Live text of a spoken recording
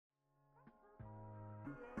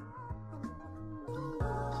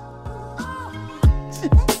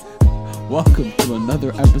Welcome to another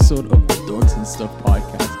episode of the Dorks and Stuff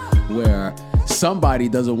podcast, where somebody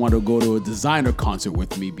doesn't want to go to a designer concert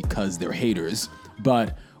with me because they're haters,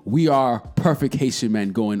 but we are perfect Haitian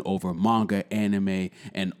men going over manga, anime,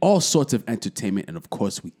 and all sorts of entertainment. And of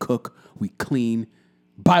course, we cook, we clean,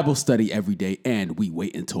 Bible study every day, and we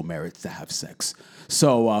wait until marriage to have sex.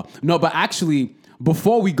 So, no, but actually,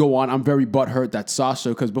 before we go on, I'm very butthurt that Sasha,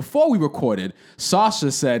 because before we recorded,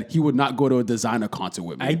 Sasha said he would not go to a designer concert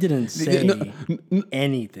with me. I didn't say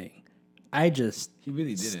anything. He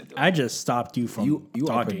really didn't. I just stopped you from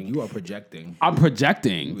talking. You are projecting. I'm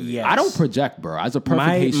projecting. Yes. I don't project, bro. As a perfect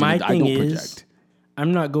Haitian, I thing don't is, project.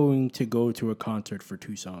 I'm not going to go to a concert for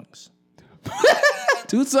 2 songs.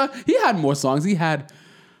 Dude, he had more songs. He had,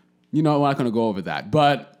 we're not going to go over that.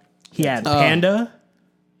 But he had Panda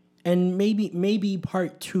and maybe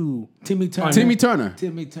part 2. Timmy Turner.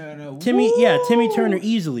 Timmy Turner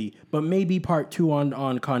Easily, but maybe part 2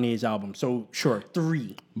 on Kanye's album. So sure,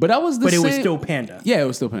 3. But that was it was still Panda. Yeah, it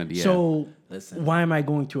was still Panda. Yeah. So why am I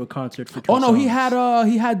going to a concert for 2 songs? Oh no, he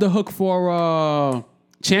had the hook for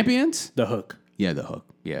Champions. The hook. Yeah, the hook.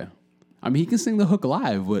 Yeah. I mean, he can sing the hook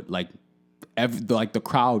live with the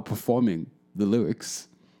crowd performing the lyrics.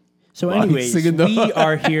 So anyways, we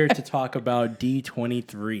are here to talk about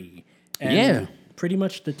D23. And pretty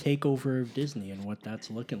much the takeover of Disney and what that's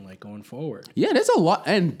looking like going forward. Yeah, there's a lot.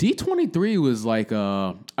 And D23 was like,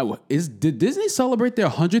 did Disney celebrate their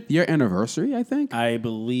 100th year anniversary, I think? I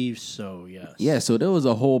believe so, yes. Yeah, so there was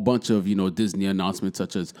a whole bunch of, Disney announcements,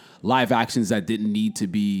 such as live actions that didn't need to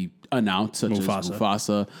be announced, such as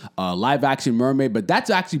Mufasa, live action Mermaid, but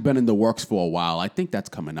that's actually been in the works for a while. I think that's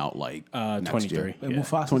coming out next 23. year. Wait,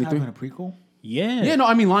 Mufasa's having a prequel? Yeah. Yeah, no,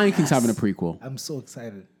 I mean Lion King's having a prequel. I'm so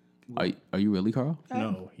excited. Are you really, Carl?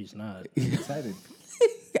 No, he's not. I'm excited.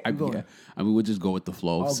 I mean, we'll just go with the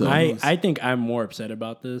flow. So I think I'm more upset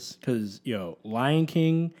about this because, Lion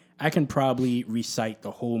King, I can probably recite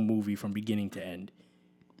the whole movie from beginning to end.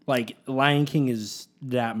 Like, Lion King is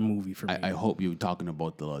that movie for me. I hope you're talking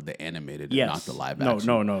about the animated yes. and not the live action.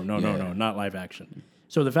 No, not live action.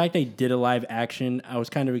 So the fact they did a live action, I was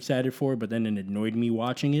kind of excited for, but then it annoyed me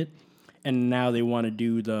watching it. And now they want to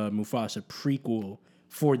do the Mufasa prequel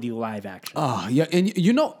for the live action. Yeah, and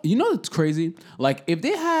it's crazy. Like if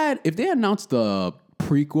they announced the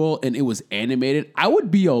prequel and it was animated, I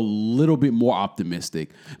would be a little bit more optimistic.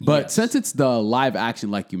 But since it's the live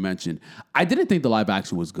action, like you mentioned, I didn't think the live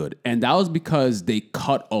action was good, and that was because they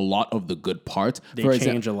cut a lot of the good parts. They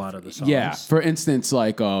changed a lot of the songs. Yeah, for instance,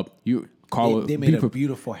 like Carl, they made a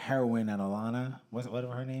beautiful heroine out of Lana,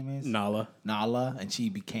 whatever her name is, Nala, and she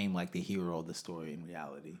became like the hero of the story in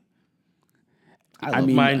reality.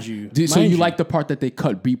 Mind you. You like the part that they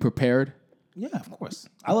cut? Be prepared. Yeah, of course.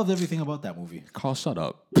 I loved everything about that movie. Carl, shut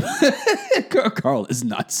up. Carl is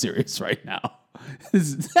not serious right now.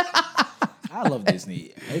 I love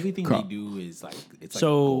Disney. Everything they do is like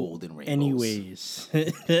gold and rainbows. Anyways,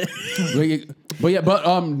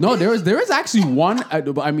 no, there is actually one.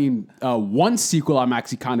 One sequel I'm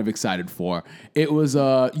actually kind of excited for. It was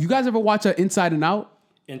you guys ever watch Inside and Out?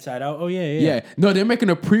 Inside Out. Oh yeah. No, they're making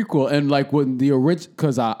a prequel, and like when the original,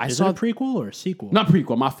 because I saw it a prequel or a sequel? Not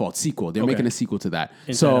prequel, my fault. Sequel. They're making a sequel to that.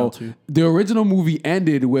 Inside Out 2. The original movie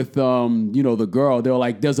ended with the girl. They were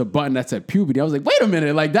like, "There's a button that said puberty." I was like, "Wait a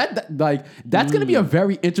minute!" Like that's gonna be a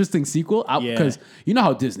very interesting sequel because you know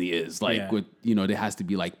how Disney is. With there has to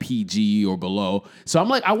be like PG or below. So I'm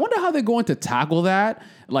like, I wonder how they're going to tackle that,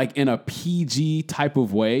 like in a PG type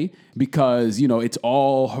of way, because it's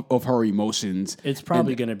all of her emotions. It's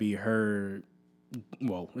probably going to be her.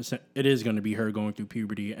 Well, it is going to be her going through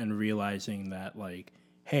puberty and realizing that, like,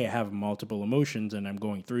 hey, I have multiple emotions and I'm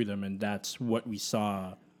going through them, and that's what we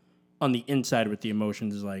saw on the inside with the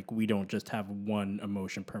emotions. Is like we don't just have one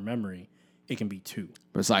emotion per memory; it can be 2.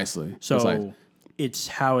 Precisely. So. It's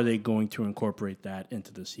how are they going to incorporate that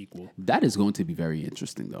into the sequel? That is going to be very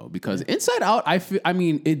interesting, though, because Inside Out,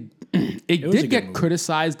 it did get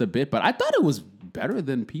criticized a bit, but I thought it was better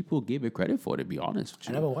than people gave it credit for, to be honest with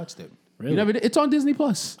you. I never watched it. Really? It's on Disney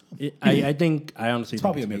Plus. I think I honestly it's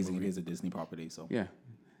probably amazing. It is a Disney property, so yeah,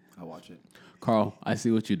 I'll watch it. After I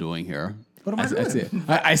see what you're doing here. What am I doing?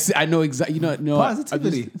 That's it. I know exactly.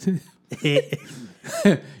 Positivity.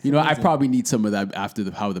 I probably need some of that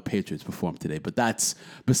after how the Patriots performed today, but that's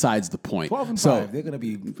besides the point. 12-5, they're going to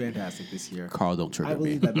be fantastic this year. Carl, don't trigger me. I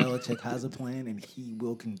believe that Belichick has a plan, and he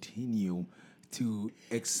will continue to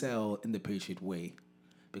excel in the Patriot way,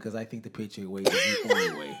 because I think the Patriot way is the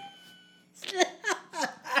only way.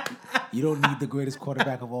 You don't need the greatest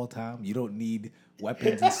quarterback of all time. You don't need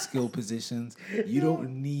weapons and skill positions. You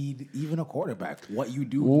don't need even a quarterback. What you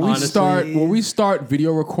do When we start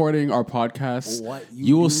video recording our podcast, What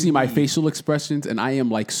you will do see my need- facial expressions, and I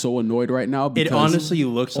am like so annoyed right now It because honestly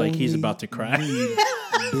looks like he's only about to cry. need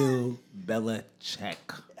Bill Belichick.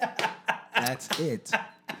 That's it.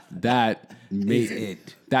 that made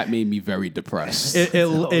it. that made me very depressed.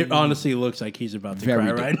 It honestly looks like he's about to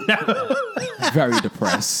Very cry right now. Very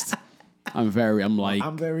depressed. I'm like,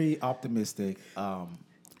 I'm very optimistic.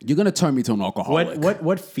 you're gonna turn me to an alcoholic.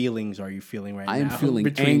 What feelings are you feeling right now? I am feeling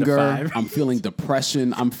between the anger. five? I'm feeling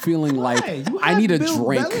depression. I'm feeling like You I have need a Bill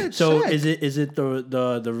drink. Belichick. So is it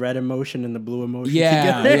the red emotion and the blue emotion?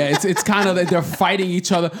 Yeah, together? yeah. It's kind of that they're fighting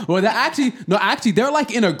each other. Well, actually, they're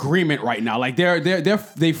like in agreement right now. Like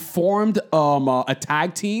they formed a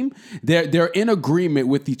tag team. They're in agreement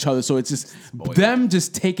with each other. So it's just them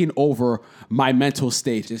just taking over my mental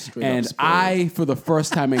state. Just straight up And spoiled. I, for the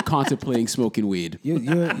first time, am contemplating smoking weed. You're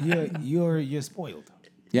spoiled.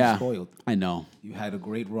 Yeah, You're spoiled. I know. You had a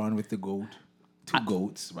great run with the GOAT. Two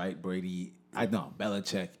GOATs, right?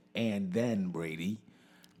 Belichick, and then Brady.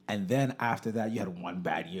 And then after that, you had one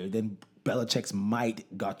bad year. Then Belichick's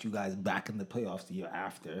might got you guys back in the playoffs the year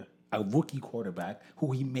after. A rookie quarterback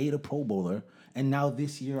who he made a Pro Bowler. And now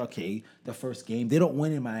this year, okay, the first game, they don't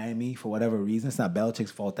win in Miami for whatever reason. It's not Belichick's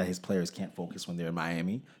fault that his players can't focus when they're in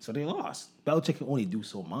Miami. So they lost. Belichick can only do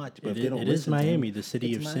so much. But if they don't It is listen to him, Miami, the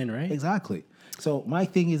city it's of sin, right? Exactly. So my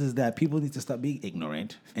thing is that people need to stop being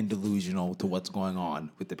ignorant and delusional to what's going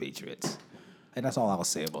on with the Patriots. And that's all I'll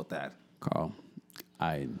say about that. Carl,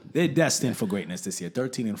 They're destined for greatness this year.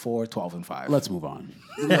 13-4, 12-5. let's move on.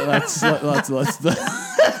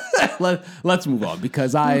 Let's move on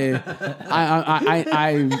because I'm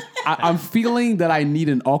feeling that I need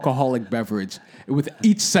an alcoholic beverage with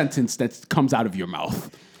each sentence that comes out of your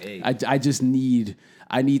mouth. Hey.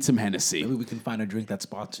 I need some Hennessy. Maybe we can find a drink that's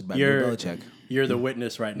sponsored by Bill You're Belichick. you're the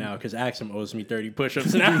witness right now because Axum owes me 30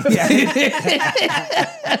 push-ups now.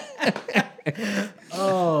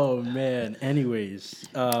 Oh man. Anyways,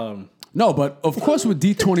 No, but of course with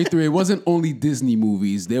D23, it wasn't only Disney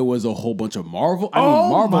movies. There was a whole bunch of Marvel.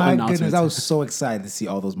 Marvel my announcements. goodness. I was so excited to see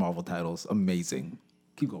all those Marvel titles. Amazing.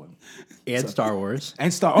 Keep going. and Star Wars.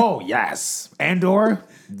 And yes. Andor.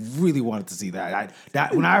 Really wanted to see that.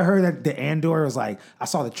 When I heard that the Andor was like, I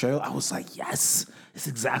saw the trailer, I was like, yes. It's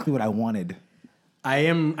exactly what I wanted. I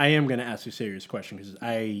am going to ask you a serious question because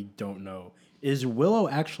I don't know. Is Willow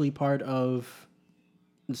actually part of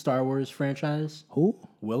the Star Wars franchise? Who?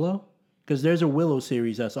 Willow? Because there's a Willow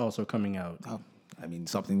series that's also coming out. I mean,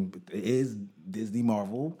 something it is Disney,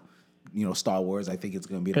 Marvel, Star Wars. I think it's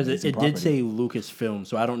going to be an Because amazing it property. did say Lucasfilm,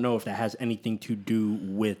 so I don't know if that has anything to do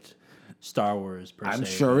with Star Wars per se. I'm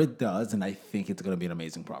sure it does, and I think it's going to be an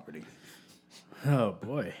amazing property. Oh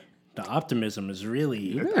boy, the optimism is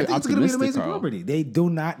really. I think it's going to be an optimistic, amazing Carl. property. They do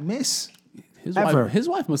not miss. His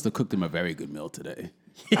wife must have cooked him a very good meal today.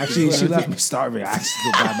 Actually, she left me starving. I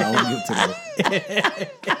actually buy my own meal today.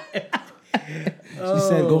 She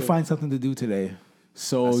said, "Go find something to do today."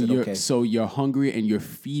 So said, you're okay. you're hungry and you're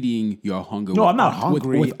feeding your hunger. No, with I'm not op- with-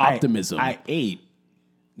 hungry. with optimism. I ate.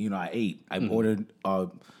 I ate. I ordered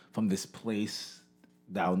from this place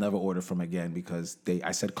that I'll never order from again because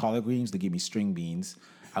I said collard greens. They give me string beans.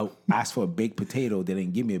 I asked for a baked potato. They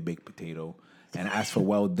didn't give me a baked potato. And I asked for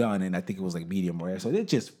well done, and I think it was like medium rare. So they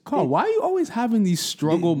just Carl, why are you always having these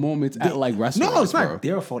struggle moments at like restaurants? No, it's bro? not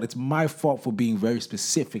their fault. It's my fault for being very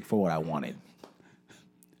specific for what I wanted.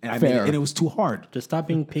 And Fair. and it was too hard. Just stop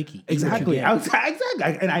being picky. Eat what you Exactly. get. Exactly.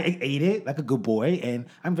 And I ate it like a good boy, and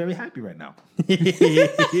I'm very happy right now.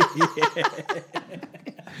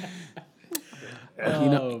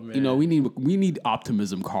 We need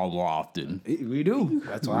optimism, Carl, more often. We do.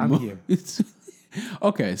 That's why I'm here.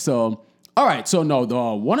 Okay, so all right, so no,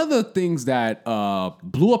 one of the things that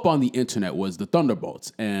blew up on the internet was the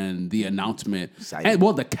Thunderbolts and the announcement, Exciting.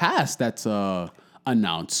 and the cast that's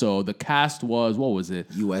announced. So the cast was, what was it?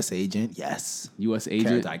 U.S. agent, yes. U.S. agent.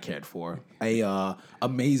 Character I cared for. A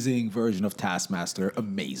amazing version of Taskmaster.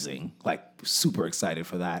 Amazing. Like, super excited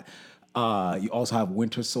for that. You also have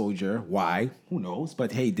Winter Soldier. Why? Who knows?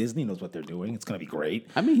 But hey, Disney knows what they're doing. It's gonna be great.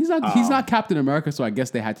 I mean, he's not Captain America, so I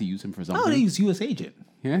guess they had to use him for something. No, they use U.S. Agent.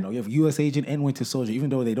 Yeah? You have U.S. Agent and Winter Soldier,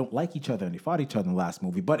 even though they don't like each other and they fought each other in the last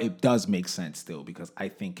movie. But it does make sense still because I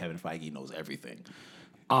think Kevin Feige knows everything.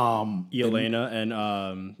 Yelena and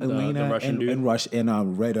the Russian dude.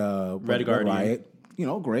 and Red Guardian. Riot.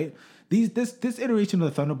 Great. This iteration of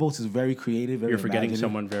the Thunderbolts is very creative. Very You're forgetting imaginative.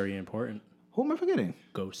 someone very important. Who am I forgetting?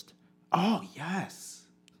 Ghost. Oh yes,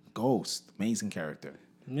 Ghost, amazing character.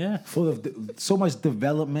 Yeah. Full of so much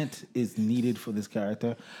development is needed for this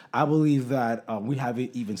character. I believe that we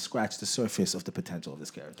haven't even scratched the surface of the potential of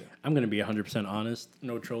this character. I'm gonna be 100% honest.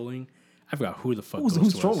 No trolling. I forgot who the fuck Who's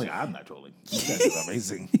Ghost was. trolling? I'm not trolling. You guys are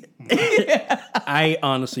amazing. I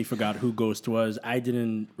honestly forgot who Ghost was. I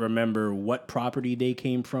didn't remember what property they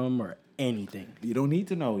came from or anything. You don't need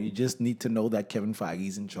to know. You just need to know that Kevin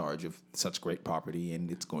Feige's in charge of such great property, and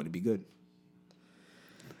it's going to be good.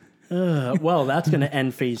 Well, that's gonna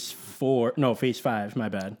end phase 4. No, phase 5. My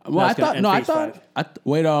bad. Well, That's gonna end phase 5.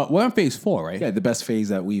 Wait, we're in phase 4, right? Yeah, the best phase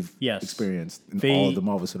that we've Yes. experienced in Phase- all of the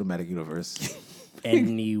Marvel Cinematic Universe.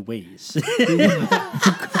 Anyways.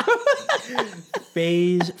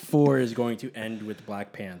 Phase 4 is going to end with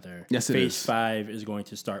Black Panther. Yes, it Phase is. 5 is going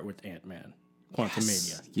to start with Ant-Man.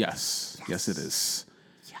 Quantumania. Yes, it is.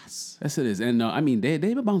 Yes, it is. And I mean, they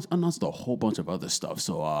announced a whole bunch of other stuff.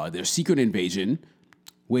 So there's Secret Invasion,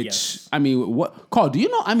 which Yes. I mean, what? Carl, do you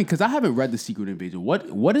know? I mean, because I haven't read the Secret Invasion.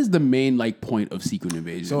 What is the main point of Secret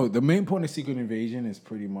Invasion? So the main point of Secret Invasion is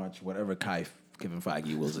pretty much whatever Kevin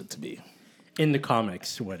Feige wills it to be. In the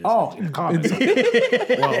comics, what is Oh, it? in the comics.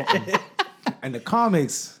 Well, in the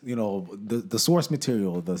comics, the source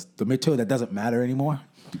material, the material that doesn't matter anymore.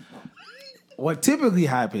 What typically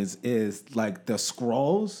happens is like the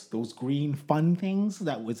scrolls, those green fun things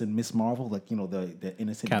that was in Miss Marvel, like the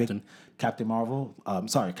innocent Captain Marvel.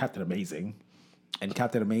 Captain Amazing, and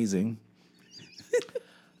Captain Amazing.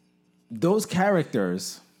 Those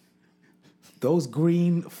characters. Those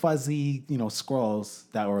green fuzzy, scrolls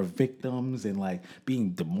that were victims and like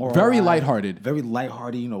being demoralized. Very lighthearted. Very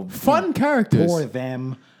lighthearted, Fun characters. For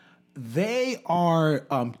them. They are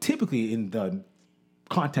typically in the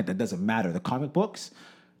content that doesn't matter, the comic books.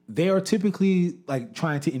 They are typically like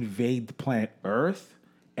trying to invade the planet Earth,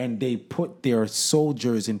 and they put their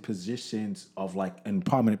soldiers in positions of in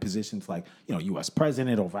prominent positions like, U.S.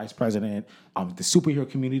 president or vice president, the superhero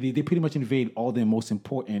community. They pretty much invade all the most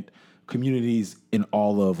important communities in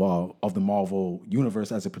all of the Marvel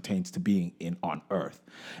universe as it pertains to being on Earth.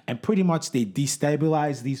 And pretty much they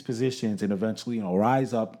destabilize these positions and eventually,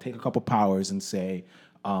 rise up, take a couple powers and say,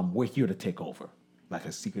 we're here to take over. Like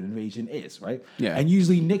a Secret Invasion is, right? Yeah. And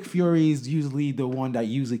usually Nick Fury is usually the one that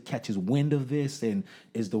usually catches wind of this and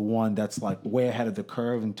is the one that's like way ahead of the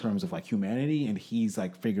curve in terms of like humanity, and he's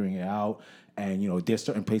like figuring it out. And there's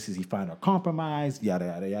certain places he found a compromise, yada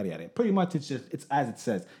yada yada yada. Pretty much, it's as it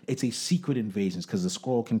says. It's a secret invasion because the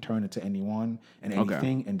scroll can turn into anyone and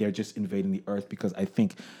anything, and they're just invading the Earth because I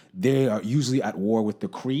think they are usually at war with the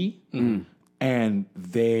Kree, and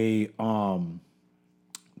they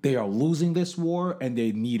are losing this war, and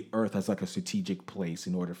they need Earth as like a strategic place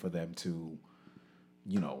in order for them to,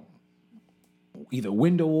 either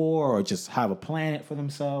win the war or just have a planet for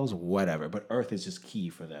themselves, or whatever. But Earth is just key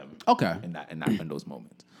for them. Okay. In those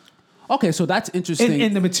moments. Okay, so that's interesting.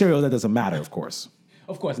 In the material that doesn't matter, of course.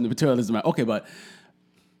 Of course, in the material doesn't matter.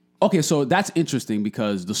 Okay, so that's interesting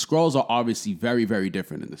because the Skrulls are obviously very, very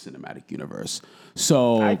different in the cinematic universe.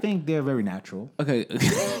 So I think they're very natural. okay,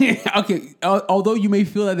 okay. Although you may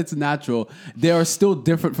feel that it's natural, they are still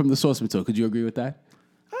different from the source material. Could you agree with that?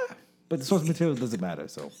 But the source material doesn't matter,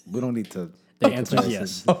 so we don't need to. The answer is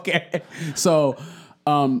yes. Okay. So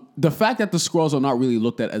the fact that the Skrulls are not really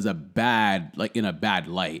looked at as in a bad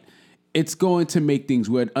light, it's going to make things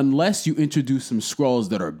weird unless you introduce some Skrulls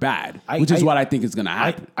that are bad, which is what I think is going to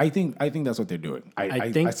happen. I think that's what they're doing.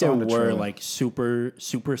 I think saw there in the were trailer. like super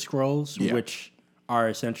scrolls, Yeah. which are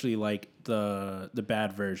essentially like the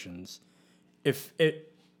bad versions.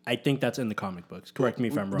 I think that's in the comic books. Correct me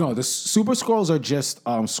if I'm wrong. No, the Super Skrulls are just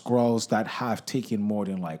Skrulls that have taken more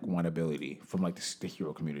than like one ability from like the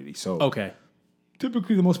hero community. So Okay.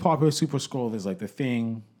 typically the most popular Super Skrull is like the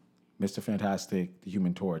Thing, Mr. Fantastic, the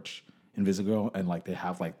Human Torch, Invisible, and like they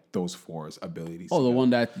have like those 4 abilities. Oh, the one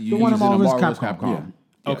that you one use of in a Marvel's Marvel's Capcom.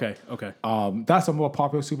 Yeah. Okay. That's a more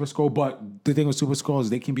popular Super Skrull, but the thing with Super Skrulls,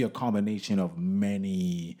 they can be a combination of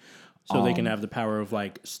many. So they can have the power of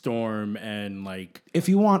like Storm and like If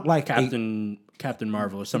you want like Captain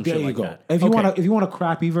Marvel or some there shit you like go. that. If you want a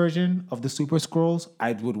crappy version of the Super Skrulls,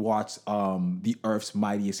 I would watch the Earth's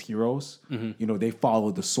Mightiest Heroes. Mm-hmm. They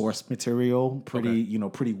follow the source material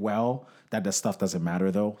pretty well. That stuff doesn't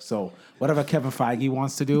matter though. So whatever Kevin Feige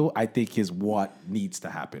wants to do, I think is what needs to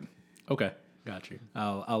happen. Okay. Got you.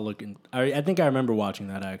 I'll look in. I think I remember watching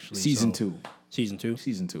that actually. Season 2. Season 2?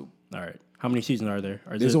 Season 2. All right. How many seasons are there?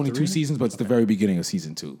 There's only 2 3? seasons, but it's the very beginning of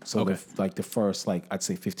season 2. So Okay. the first I'd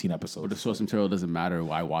say 15 episodes. The source material doesn't matter.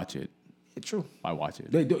 Why watch it? It's true. Why watch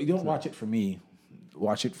it? You don't watch it for me.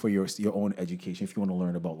 Watch it for your own education. If you want to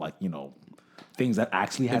learn about things that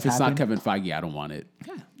actually have If it's happened. not Kevin Feige, I don't want it.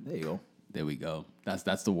 Yeah, there you go. There we go. That's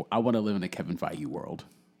the. I want to live in a Kevin Feige world.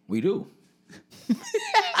 We do.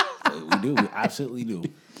 We do. We absolutely do.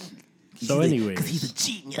 So anyways. Because he's a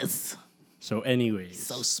genius. So anyways.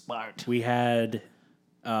 So smart. We had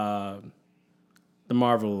the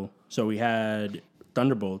Marvel. So we had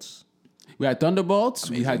Thunderbolts. We had Thunderbolts.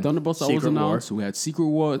 We had Thunderbolts that was Secret War. announced. We had Secret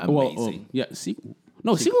Wars. Amazing.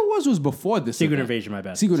 Secret Wars was before this. Secret event. Invasion, my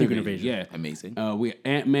bad. Secret Secret Invasion. Invasion. Yeah, Amazing. We had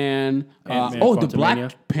Ant-Man. The The Black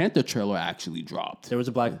Quantumania. Panther trailer actually dropped. There was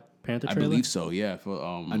a Black Panther I trailer? believe so. Yeah, for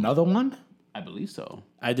Another one? I believe so.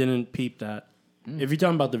 I didn't peep that. If you're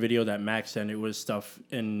talking about the video that Max sent, it was stuff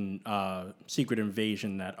in Secret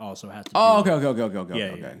Invasion that also had to do Oh, with- okay. Yeah,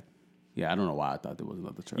 Okay. Yeah, I don't know why I thought there was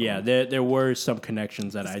another trailer. Yeah, there were some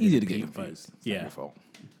connections that I Easy to didn't get peep, but confused. It's not yeah. your fault.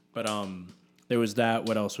 But there was that.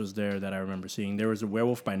 What else was there that I remember seeing? There was a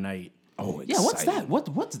Werewolf by Night. Oh, Yeah, what's that?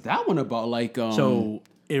 What's that one about? Like, So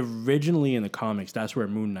originally in the comics, that's where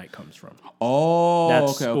Moon Knight comes from. oh,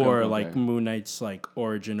 That's okay, or okay. like Moon Knight's like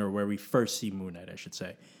origin, or where we first see Moon Knight, I should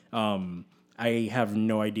say. I have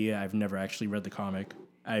no idea. I've never actually read the comic.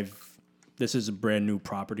 This is a brand new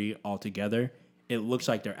property altogether. It looks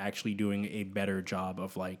like they're actually doing a better job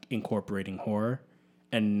of like incorporating horror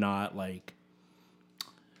and not like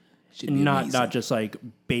not just like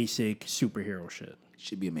basic superhero shit.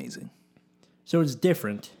 Should be amazing. So it's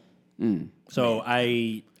different. So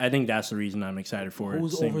I think that's the reason I'm excited for it.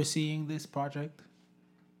 Who's Same- overseeing this project?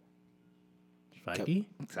 Feige?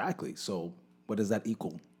 Exactly. So what does that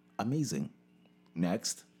equal? Amazing.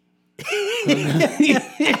 Next.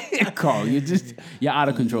 Carl, you're out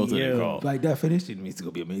of control today, Yo. Carl. By definition, it means it's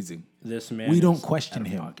going to be amazing. This man. We don't is question out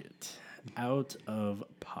of him. Pocket. Out of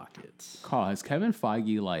pocket. Carl, has Kevin Feige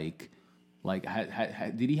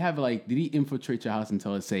did he infiltrate your house and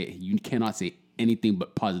tell us say you cannot say anything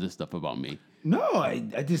but positive stuff about me? No,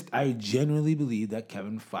 I genuinely believe that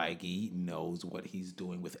Kevin Feige knows what he's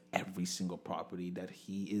doing with every single property that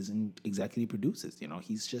he executive produces. You know,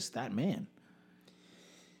 he's just that man.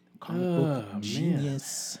 Comic book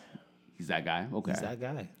genius. He's that guy. Okay. He's that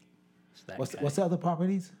guy. It's that What's guy. the other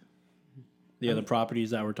properties? The other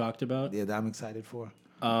properties that were talked about? Yeah, that I'm excited for.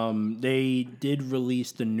 They did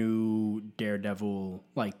release the new Daredevil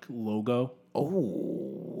like logo.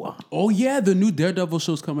 Oh yeah, the new Daredevil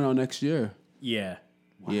show's coming out next year. Yeah.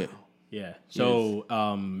 Yeah. Yeah. So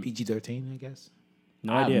PG-13, I guess.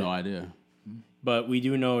 no I idea. have no idea. But we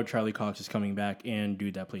do know Charlie Cox is coming back and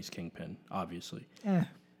dude that plays Kingpin, obviously. Yeah.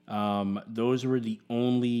 Those were the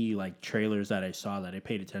only like trailers that I saw that I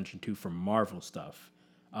paid attention to for Marvel stuff.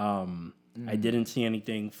 I didn't see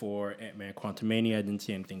anything for Ant-Man Quantumania. I didn't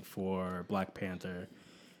see anything for Black Panther.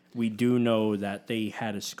 We do know that they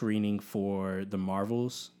had a screening for the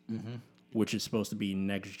Marvels, which is supposed to be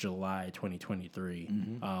next July 2023.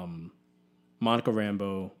 Monica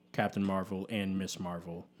Rambeau, Captain Marvel, and Miss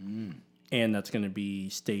Marvel. And that's going to be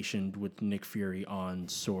stationed with Nick Fury on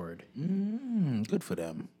Sword. Good for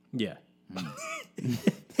them. Yeah.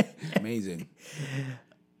 Amazing.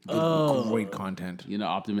 Great content. You're not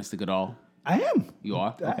optimistic at all. I am. You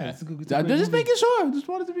are? Yeah, Okay. it's a good- I'm just making sure. Just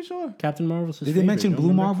wanted to be sure. Captain Marvel's his Did they favorite, mention don't Blue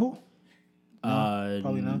remember? Marvel?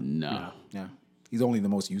 Probably not. No. Yeah. He's only the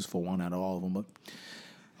most useful one out of all of them, but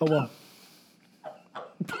oh well.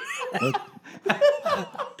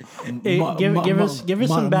 Hey, give us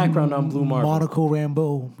some background on Blue Marvel. Monica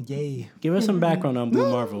Rambeau, yay. Give us some background on Blue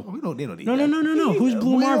Marvel. We don't, they don't need No, that. no. Who's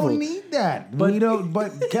Blue we Marvel? don't need that. But we don't.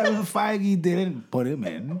 But Kevin Feige didn't put him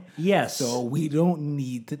in, Yes. so we don't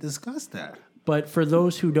need to discuss that. But for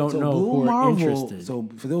those who don't know, who are interested, So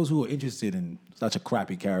for those who are interested in such a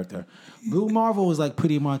crappy character, Blue Marvel is like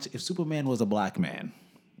pretty much if Superman was a black man,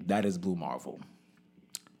 that is Blue Marvel.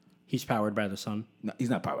 he's powered by the sun. No, he's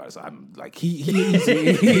not powered. I'm like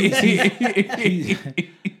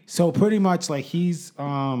so pretty much like he's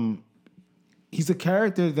a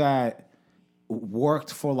character that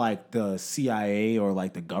worked for like the CIA or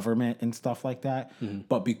like the government and stuff like that.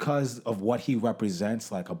 But because of what he represents,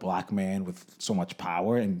 like a black man with so much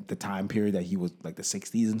power and the time period that he was like the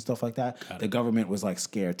 60s and stuff like that, the government was like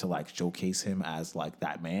scared to like showcase him as like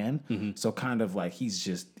that man. So kind of like he's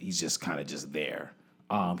just kind of just there.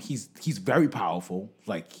 He's very powerful.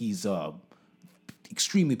 Like he's a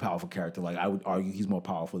extremely powerful character. Like I would argue he's more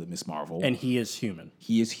powerful than Miss Marvel. And he is human.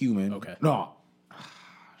 He is human. Okay. No,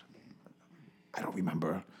 I don't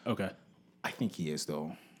remember. Okay. I think he is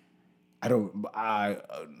though.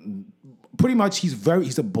 Pretty much he's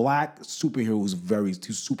a black superhero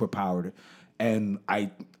who's super powered, and I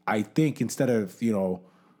think instead of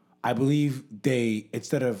I believe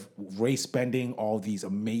instead of race bending all these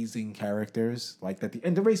amazing characters like that,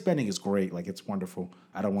 and the race bending is great, like it's wonderful.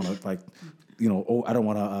 I don't want to I don't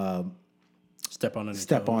want to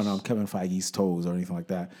step on Kevin Feige's toes or anything like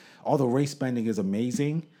that. All the race bending is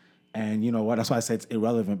amazing. And you know what? That's why I say it's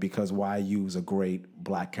irrelevant, because why use a great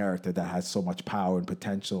black character that has so much power and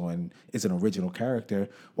potential and is an original character?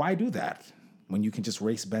 Why do that when you can just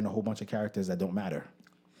race bend a whole bunch of characters that don't matter?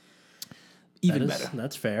 Even better.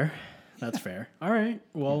 That's fair. That's fair. All right.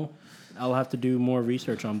 Well, I'll have to do more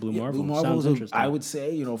research on Blue Marvel. Blue Sounds Marvel, interesting. I would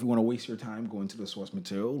say, you know, if you want to waste your time, go into the source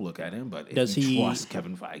material, look at him. But if Does you he- trust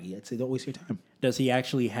Kevin Feige, I'd say don't waste your time. Does he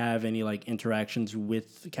actually have any like interactions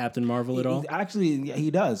with Captain Marvel at all?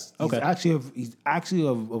 He does. Okay. He's actually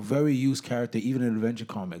a very used character, even in Adventure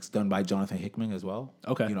Comics, done by Jonathan Hickman as well.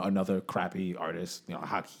 Okay. You know, another crappy artist. You know,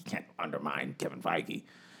 how he can't undermine Kevin Feige.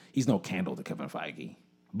 He's no candle to Kevin Feige.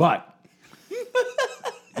 But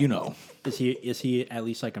you know. Is he at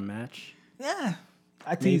least like a match? Yeah.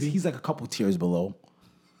 I think he's like a couple tiers below.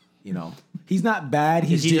 You know, he's not bad.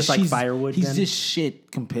 Is he just like firewood He's then? just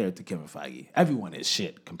shit compared to Kevin Feige. Everyone is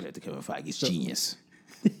shit compared to Kevin Feige. He's genius.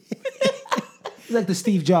 He's like the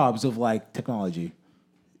Steve Jobs of like technology.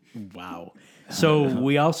 Wow. So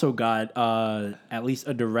we also got at least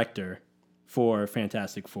a director for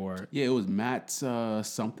Fantastic Four, Yeah, it was Matt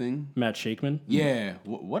something. Matt Shakeman. Yeah.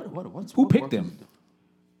 What's Who what picked work him?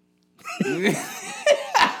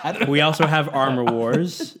 We also have Armor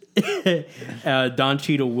Wars. Don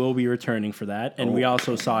Cheadle will be returning for that, and we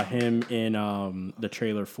also saw him in the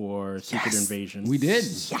trailer for Secret Invasion. We did.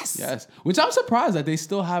 Yes. Which I'm surprised that they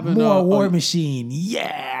still haven't. More War Machine.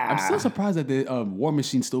 Yeah. I'm still surprised that the War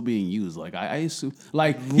Machine's still being used. Like I assume,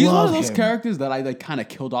 like he's one Love of those him. characters that I like kind of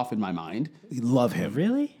killed off in my mind. Love him.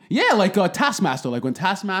 Really? Yeah, like Taskmaster. Like when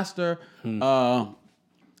Taskmaster,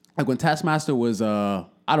 was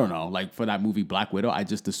I don't know, like for that movie Black Widow, I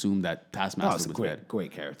just assumed that Oh, Taskmaster it's was great, dead.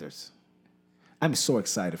 great characters. I'm so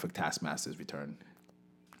excited for Taskmaster's return.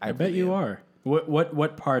 I bet you are.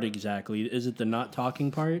 What part exactly? Is it the not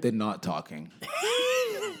talking part? They're not talking.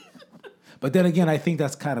 But then again, I think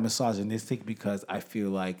that's kind of misogynistic, because I feel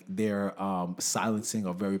like they're silencing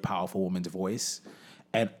a very powerful woman's voice.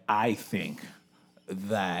 And I think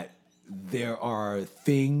that there are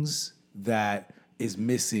things that is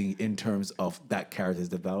missing in terms of that character's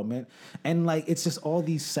development. And like, it's just all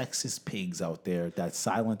these sexist pigs out there that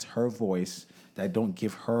silence her voice, that don't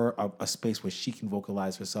give her a space where she can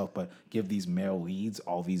vocalize herself, but give these male leads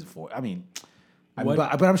all these voice. I mean,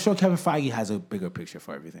 but I'm sure Kevin Feige has a bigger picture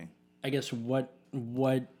for everything. I guess what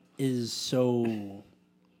is so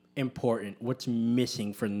important? What's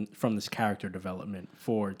missing from this character development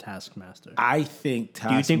for Taskmaster? I think Taskmaster.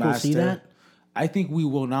 Do you think we'll see that? I think we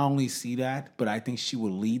will not only see that, but I think she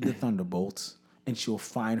will lead the Thunderbolts, and she'll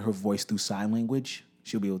find her voice through sign language.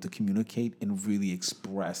 She'll be able to communicate and really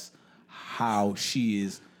express how she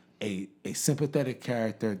is a sympathetic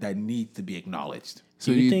character that needs to be acknowledged.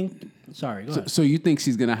 Do you think? Sorry, go ahead. So you think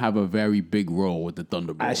she's gonna have a very big role with the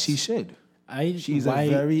Thunderbolts? As she should. She's why, a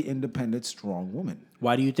very independent, strong woman.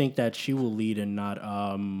 Why do you think that she will lead and not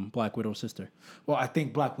Black Widow's sister? Well, I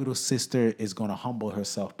think Black Widow's sister is going to humble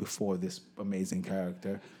herself before this amazing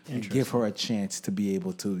character and give her a chance to be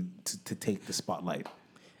able to take the spotlight.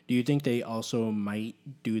 Do you think they also might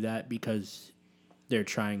do that because they're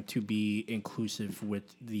trying to be inclusive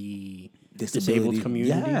with the disabled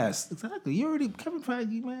community? Yes, exactly. You already, Kevin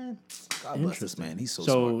Feige, man. God bless this man. He's so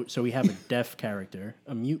smart. So we have a deaf character,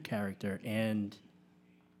 a mute character, and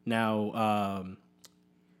now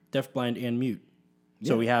deaf, blind, and mute.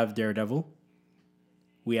 So we have Daredevil,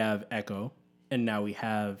 we have Echo, and now we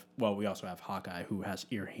also have Hawkeye, who has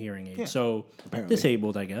hearing aids. Yeah, So apparently.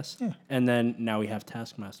 disabled, I guess. Yeah. And then now we have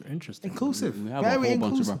Taskmaster. Interesting. Inclusive. We have Very a whole bunch of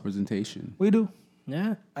inclusive. representation. We do.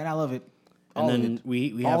 Yeah. And I love it. And All of then it.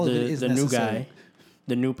 we All have of it is the new necessary. guy,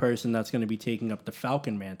 the new person that's going to be taking up the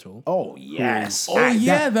Falcon mantle. Oh, yes. Oh,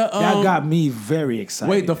 yeah, That got me very excited.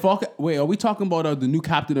 Wait, the Falcon. Wait, are we talking about the new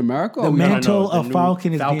Captain America? Or the are we mantle the of new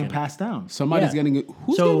Falcon is Falcon. being passed down. Somebody's Yeah. getting it.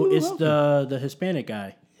 Who's So getting it's Falcon? the Hispanic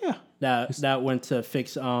guy Yeah. that went to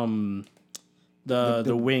fix the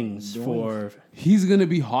wings for He's gonna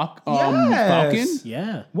be Falcon. Yes.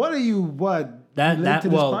 yeah. What are you, That late to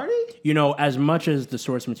this well, party? you know, as much as the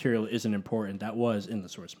source material isn't important, that was in the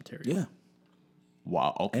source material. Yeah.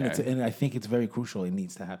 Wow. Okay. And I think it's very crucial. It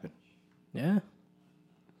needs to happen. Yeah.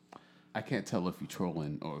 I can't tell if you're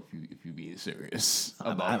trolling or if you being serious.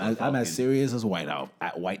 I'm as serious as White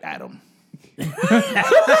Adam.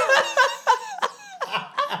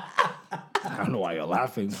 I don't know why you're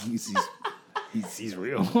laughing. He's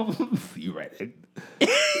real. You read it.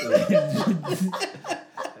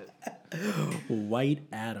 White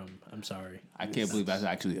Adam. I'm sorry. I can't believe that's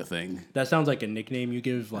actually a thing. That sounds like a nickname you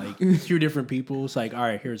give like two different people. It's like, all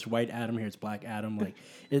right, here's White Adam, here's Black Adam. Like,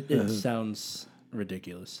 it sounds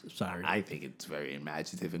ridiculous. Sorry. I think it's very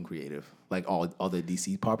imaginative and creative, like all the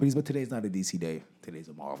DC properties. But today's not a DC day. Today's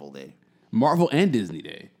a Marvel day. Marvel and Disney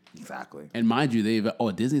Day. Exactly. And mind you,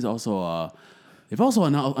 Disney's also they've also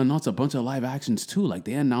announced a bunch of live actions too. Like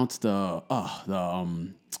they announced the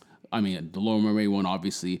Little Mermaid one,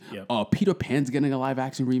 obviously. Yep. Peter Pan's getting a live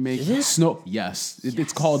action remake. Is it? Yes.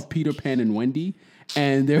 It's called Peter Pan and Wendy,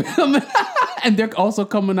 and they're also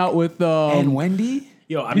coming out with And Wendy.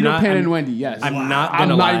 Yo, I'm Peter not, Pan I'm, and Wendy. Yes, I'm not I'm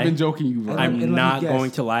gonna not lie. even joking, you. Bro. I'm let me not guess.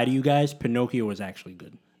 going to lie to you guys. Pinocchio was actually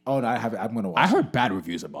good. Oh no, I have it. I'm gonna watch. I heard bad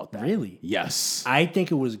reviews about that. Really? Yes. I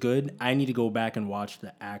think it was good. I need to go back and watch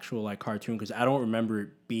the actual like cartoon because I don't remember it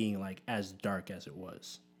being like as dark as it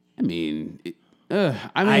was. I mean,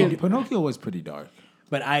 Pinocchio was pretty dark.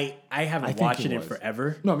 But I haven't think watched it it in was.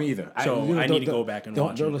 forever. No, me either. So I need to go back and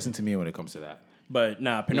watch Don't it. listen to me when it comes to that. But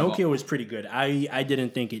nah, Pinocchio was pretty good. I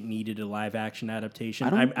didn't think it needed a live action adaptation.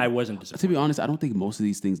 I wasn't to disappointed. be honest, I don't think most of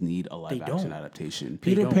these things need a live action don't. adaptation.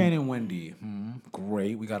 Peter don't. Pan and Wendy,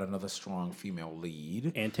 great. We got another strong female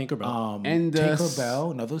lead. And Tinkerbell. And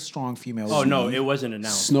Tinkerbell, another strong female. oh lead. no, it wasn't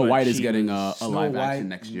announced. Snow but White is she getting was- a live White- action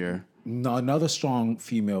next year. No, another strong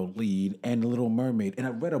female lead, and Little Mermaid. And I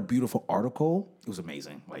read a beautiful article. It was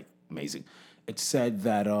amazing, like amazing. It said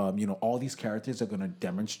that all these characters are going to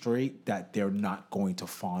demonstrate that they're not going to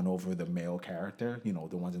fawn over the male character. You know,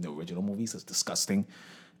 the ones in the original movies. It's disgusting.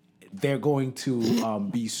 They're going to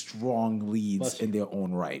be strong leads in their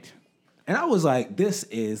own right. And I was like, this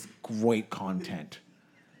is great content.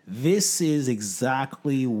 This is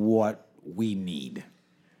exactly what we need.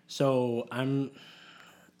 So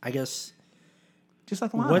I guess Just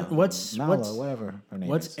like Lana. what's whatever her name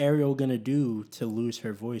what's is. Ariel gonna do to lose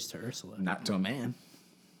her voice to Ursula? Not to a man.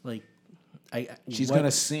 Like, She's gonna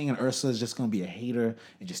sing, and Ursula's just gonna be a hater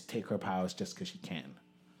and just take her powers just because she can.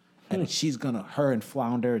 And her and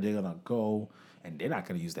Flounder, they're gonna go, and they're not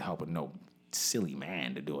gonna use the help of no silly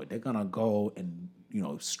man to do it. They're gonna go and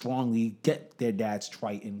strongly get their dad's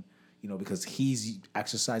Triton, because he's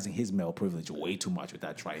exercising his male privilege way too much with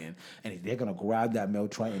that Triton, and they're gonna grab that male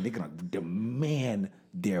Triton. They're gonna demand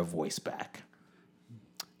their voice back.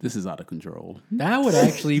 This is out of control. That would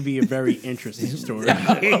actually be a very interesting story.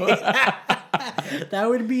 That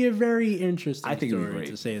would be a very interesting I think it'd be story, great.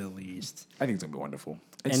 to say the least. I think it's gonna be wonderful.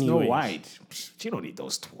 And Snow Anyways. White, she don't need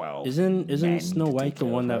those 12. Isn't men Snow to White take the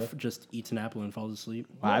care one of that her. just eats an apple and falls asleep?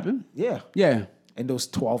 What happened? Yeah. Yeah. And those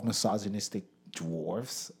 12 misogynistic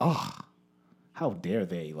dwarfs. Oh, how dare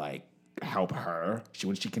they help her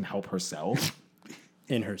when she can help herself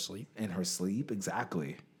In her sleep. in her sleep?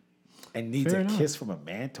 Exactly. And needs Fair a enough. kiss from a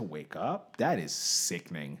man to wake up? That is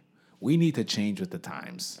sickening. We need to change with the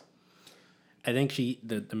times. I think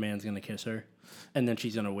the man's gonna kiss her, and then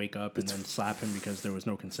she's gonna wake up and then slap him because there was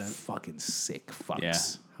no consent. Fucking sick fucks. Yeah.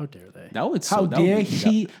 How dare they? That would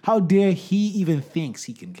How dare he even thinks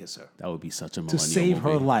he can kiss her That would be such a to millennial save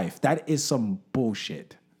her movie. life? That is some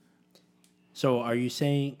bullshit. So are you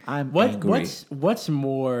saying I'm angry. what's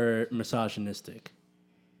more misogynistic?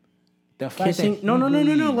 The fact Kissing? that No. he Let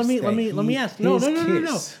believes me that ask. No. his No.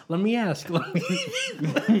 kiss- Let me ask.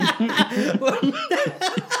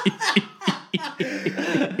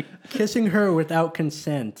 Kissing her without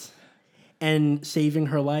consent and saving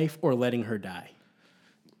her life or letting her die.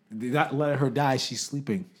 Did not let her die. She's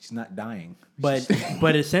sleeping. She's not dying. But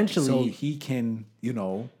essentially, So he can,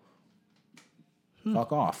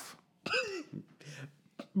 fuck off.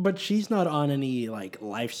 but she's not on any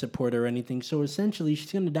life support or anything. So essentially,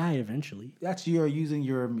 she's gonna die eventually. That's you're using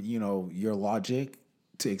your logic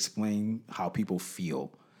to explain how people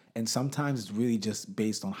feel. And sometimes it's really just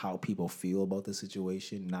based on how people feel about the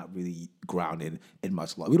situation, not really grounded in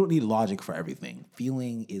much logic. We don't need logic for everything.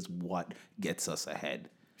 Feeling is what gets us ahead.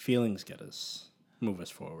 Feelings move us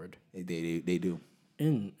forward. They do.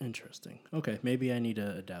 Interesting. Okay, maybe I need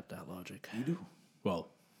to adapt that logic. You do. Well,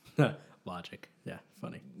 logic. Yeah,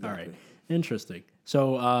 funny. All right, interesting.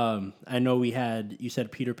 So I know you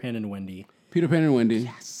said Peter Pan and Wendy. Peter Pan and Wendy.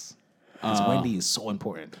 Yes. Because Wendy is so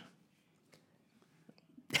important.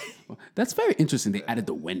 That's very interesting. They added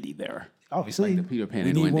the Wendy there. Obviously. Like the Peter Pan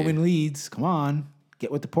we and need Wendy. women leads. Come on.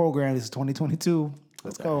 Get with the program. This is 2022.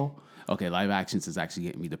 Let's go. Okay, live actions is actually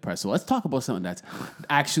getting me depressed. So let's talk about something that's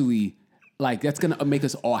actually that's gonna make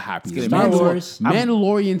us all happy. Star Wars.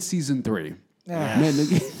 Mandalorian season 3.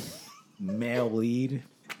 Male lead.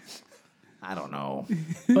 I don't know.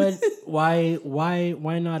 But why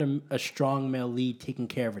not a strong male lead taking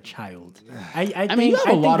care of a child? I think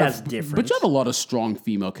that's different. but you have a lot of strong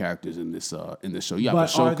female characters in this show. You have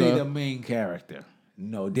But are they Ahsoka. the main character?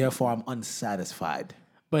 No. Therefore, I'm unsatisfied.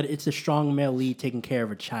 But it's a strong male lead taking care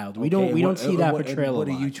of a child. We Okay, don't see that portrayal. What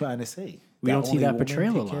a are you lot. trying to say? We don't see only that women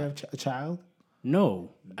portrayal take a care lot. of a child. No,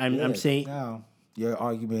 I'm saying No, your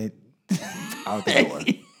argument out the door.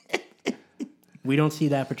 we don't see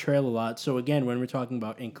that portrayal a lot. So again, when we're talking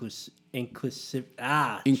about Inclusivity.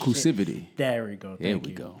 there we go. There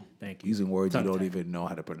we go. Thank you. Using words you don't Tongue-tied. even know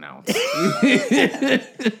how to pronounce.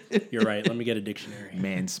 You're right. Let me get a dictionary.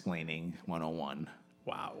 Mansplaining 101.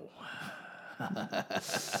 Wow.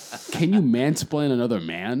 Can you mansplain another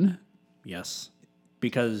man? Yes,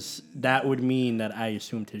 because that would mean that I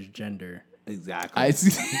assumed his gender. Exactly. I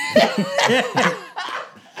see.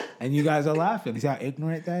 And you guys are laughing. See how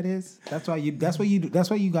ignorant that is? That's why you guys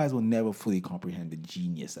will never fully comprehend the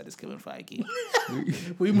genius that is Kevin Feige.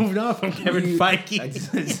 We moved on from Kevin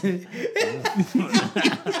Feige.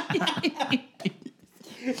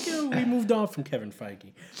 We moved on from Kevin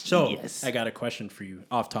Feige. So Yes. I got a question for you,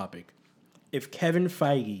 off topic. If Kevin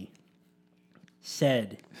Feige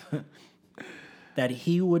said that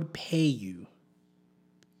he would pay you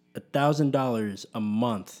 $1,000 a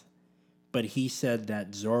month, but he said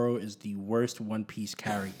that Zoro is the worst One Piece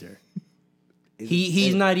character.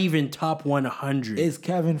 He's not even top 100. Is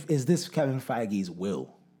this Kevin Feige's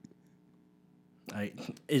will?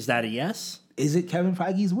 Is that a yes? Is it Kevin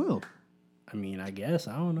Feige's will? I mean, I guess.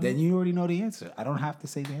 I don't know. Then you already know the answer. I don't have to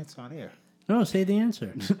say the answer on air. No, say the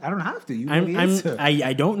answer. I don't have to. You know the answer.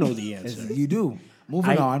 I don't know the answer. You do.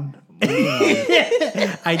 Moving on.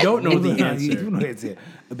 I don't know the You answer. do know the answer.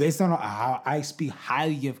 Based on how I speak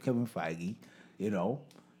highly of Kevin Feige, you know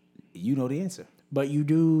the answer. But you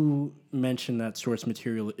do mention that source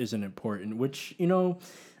material isn't important, which,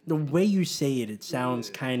 the way you say it, it sounds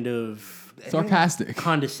kind of Sarcastic.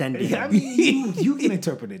 condescending. I mean, you can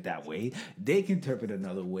interpret it that way. They can interpret it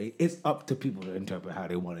another way. It's up to people to interpret how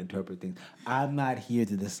they want to interpret things. I'm not here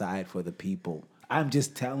to decide for the people. I'm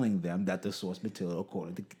just telling them that the source material,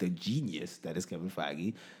 according to the genius that is Kevin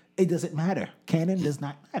Feige, it doesn't matter. Canon does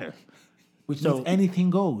not matter. Which means anything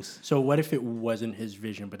goes. So what if it wasn't his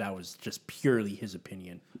vision, but that was just purely his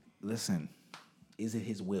opinion? Listen, is it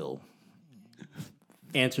his will?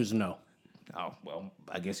 Answer's no. Oh, well,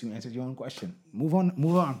 I guess you answered your own question. Move on.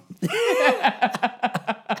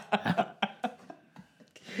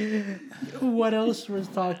 What else was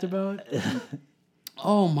talked about?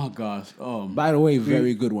 Oh my gosh. By the way,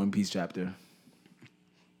 very good One Piece chapter.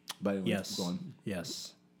 By the way, Yes. go on.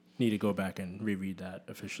 Yes. Need to go back and reread that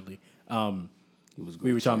officially. It was good.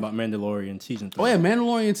 We were talking about Mandalorian season 3. Oh yeah,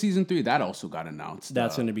 Mandalorian season 3 that also got announced.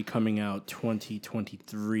 That's going to be coming out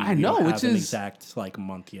 2023. I We know, don't which have an is- exact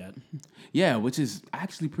month yet. Yeah, which is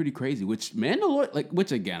actually pretty crazy. Which Mandalorian,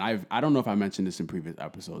 which again, I don't know if I mentioned this in previous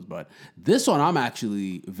episodes, but this one I'm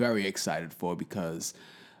actually very excited for because,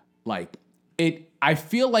 I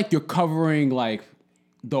feel like you're covering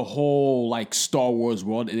the whole Star Wars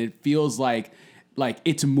world, and it feels like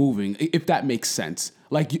it's moving. If that makes sense.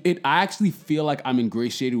 I actually feel like I'm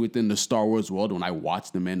ingratiated within the Star Wars world when I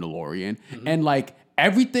watch The Mandalorian, and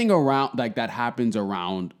everything around that happens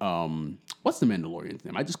around what's the Mandalorian's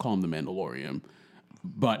name? I just call him the Mandalorian.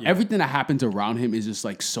 But everything that happens around him is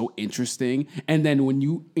just so interesting. And then when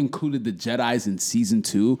you included the Jedis in season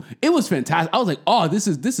 2, it was fantastic. I was like, oh, this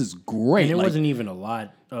is great. And it wasn't even a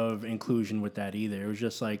lot of inclusion with that either. It was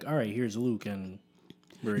just all right, here's Luke, and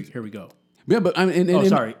here we go. Yeah, but I mean,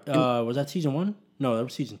 Sorry. Was that season 1? No, that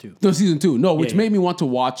was season 2. No, season 2. No, which Yeah. made me want to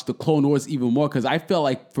watch the Clone Wars even more because I felt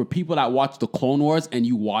like for people that watch the Clone Wars and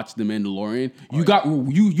you watch the Mandalorian, you got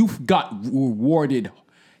rewarded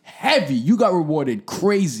heavy. You got rewarded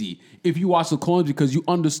crazy if you watched the Clones because you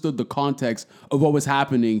understood the context of what was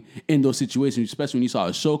happening in those situations, especially when you saw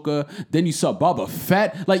Ahsoka, then you saw Boba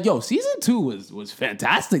Fett. Season 2 was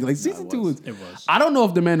fantastic. Season 2 was. It was. I don't know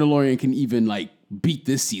if the Mandalorian can even beat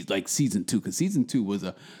this season, season 2, because season 2 was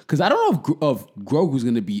because I don't know if Grogu's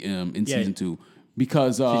going to be in season 2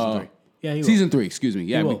 because Season 3. Yeah, he will. season 3. Excuse me.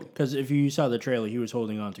 Yeah, Because if you saw the trailer, he was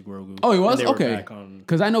holding on to Grogu. oh, he was And they were okay. back on-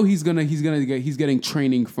 Because I know he's getting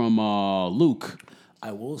training from Luke.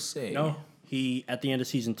 I will say. No, he at the end of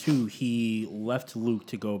season 2, he left Luke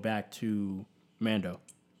to go back to Mando.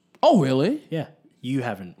 Oh, really? Yeah, you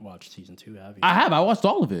haven't watched season 2, have you? I have. I watched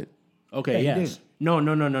all of it. Okay, Yeah, he yes. did.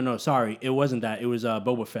 No. Sorry, it wasn't that. It was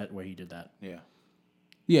Boba Fett where he did that. Yeah.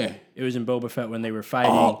 Yeah. It was in Boba Fett when they were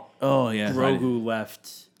fighting. Oh yeah. Grogu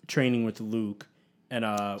left training with Luke and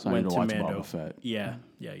I went need to to watch Mando. Boba Fett. Yeah,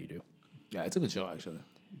 you do. Yeah, it's a good show, actually.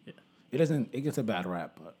 It gets a bad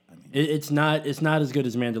rap, but I mean, It's not as good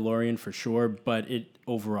as Mandalorian for sure, but it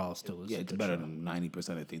overall still is. yeah, a it's good better show. than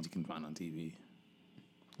 90% of things you can find on TV.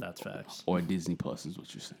 That's facts. Or Disney Plus is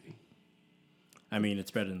what you're saying. I mean,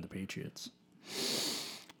 it's better than the Patriots.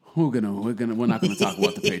 We're not gonna talk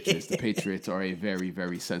about the Patriots. The Patriots are a very,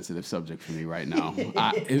 very sensitive subject for me right now.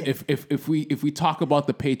 If we talk about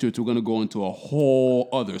the Patriots, we're gonna go into a whole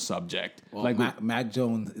other subject. Well, Mac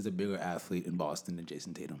Jones is a bigger athlete in Boston than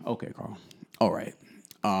Jason Tatum. Okay, Carl. All right.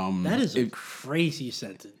 That is a crazy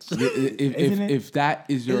sentence. If that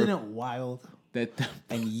is Isn't your it wild? that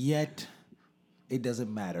And yet, it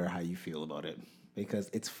doesn't matter how you feel about it because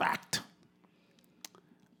it's fact.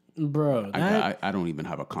 Bro, I don't even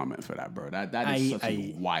have a comment for that, bro. That is such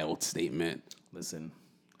a wild statement. Listen,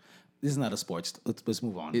 this is not a sports. Let's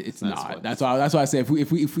move on. It's a not. sport. That's why I say if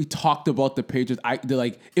we talked about the Patriots,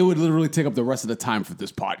 it would literally take up the rest of the time for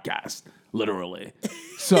this podcast. Literally.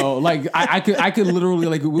 So like I could literally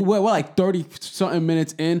like we're like 30 something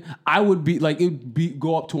minutes in. I would be like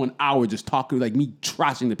go up to an hour just talking like me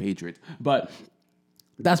trashing the Patriots. But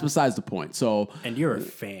that's besides the point. So and you're a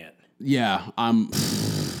fan. yeah,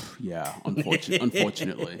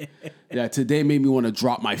 unfortunately. Yeah, today made me want to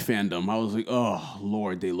drop my fandom. I was like, oh,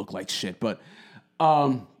 Lord, they look like shit. But,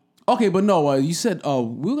 okay, but no, you said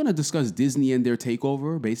we're going to discuss Disney and their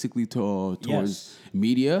takeover, basically towards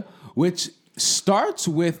media, which starts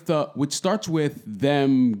with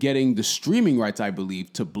them getting the streaming rights, I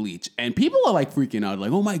believe, to Bleach. And people are like freaking out,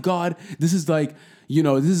 like, oh my God, this is like,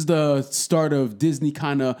 this is the start of Disney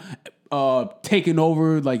kind of taking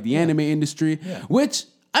over like the anime industry, which,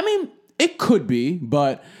 I mean, it could be,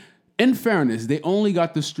 but in fairness, they only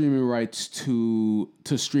got the streaming rights to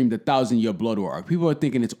stream the 1,000-Year Blood War. People are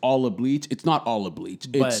thinking it's all of Bleach. It's not all of Bleach.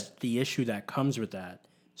 But the issue that comes with that,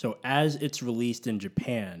 so as it's released in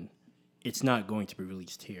Japan, it's not going to be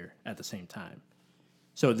released here at the same time.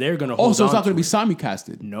 So they're going to hold on so it's not to going to be it.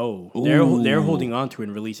 simulcasted. No, they're holding on to it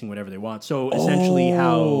and releasing whatever they want. So essentially,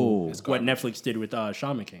 how what Netflix did with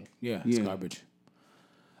Shaman King. Yeah, it's garbage.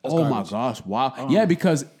 Oh my gosh! Wow. Yeah,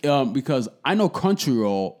 because I know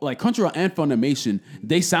Crunchyroll and Funimation,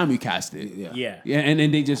 they simulcast it. Yeah. And then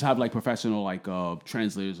they just have like professional like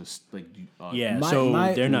translators or like.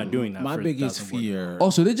 They're not doing that. My biggest fear. Oh,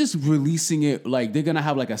 so they're just releasing it like they're gonna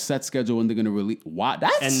have like a set schedule and they're gonna release. Wow,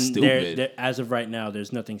 that's stupid. As of right now,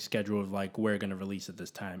 there's nothing scheduled of like we're gonna release it this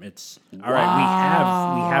time. It's all right.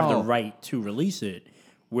 We have the right to release it.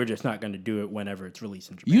 We're just not going to do it whenever it's released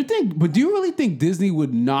in Japan. Do you really think Disney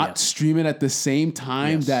would not stream it at the same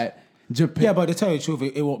time that Japan? Yeah, but to tell you the truth,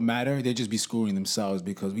 it won't matter. They'll just be screwing themselves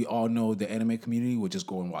because we all know the anime community will just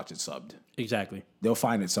go and watch it subbed. Exactly. They'll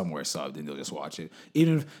find it somewhere subbed and they'll just watch it.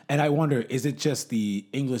 And I wonder, is it just the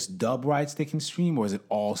English dub rights they can stream, or is it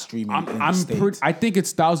all streaming in the States? I think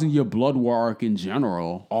it's 1,000-Year Blood War arc in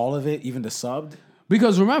general. All of it, even the subbed?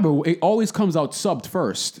 Because remember, it always comes out subbed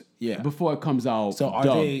first. Yeah. Before it comes out. So are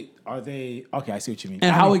dubbed. they okay, I see what you mean.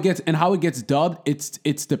 And how it gets dubbed,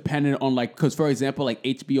 it's dependent on like, because for example, like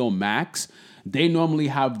HBO Max, they normally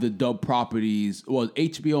have the dub properties. Well,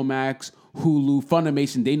 HBO Max, Hulu,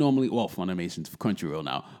 Funimation, Funimation's Crunchyroll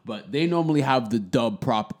now, but they normally have the dub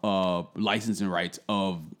licensing rights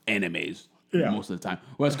of animes most of the time.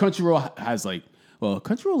 Whereas Crunchyroll has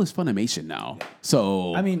Crunchyroll is Funimation now.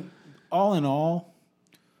 So I mean, all in all,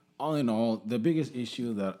 the biggest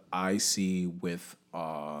issue that I see with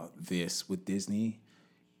with Disney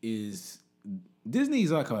is Disney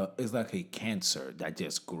is like a cancer that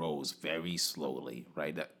just grows very slowly,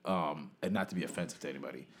 right? That and not to be offensive to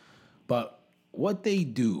anybody, but what they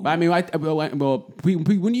do. I mean,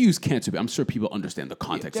 when you use cancer, I'm sure people understand the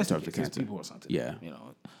context in terms of cancer. People or something. Yeah,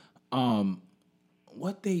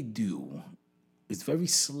 what they do is very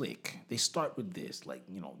slick. They start with this,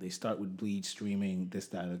 they start with Bleach streaming, this,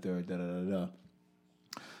 that, and the third, da.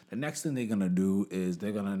 The next thing they're gonna do is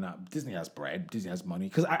they're gonna not. Disney has bread. Disney has money.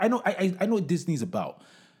 Because I know what Disney's about.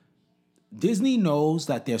 Disney knows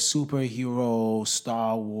that their superhero,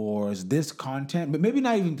 Star Wars, this content, but maybe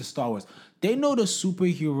not even the Star Wars. They know the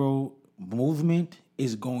superhero movement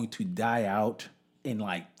is going to die out in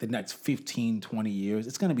like the next 15, 20 years.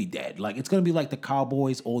 It's gonna be dead. Like it's gonna be like the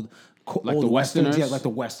Cowboys, old the Westerners? Yeah, like the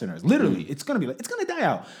Westerners. Literally, it's gonna die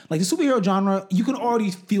out. Like the superhero genre, you can already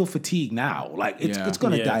feel fatigue now. Like it's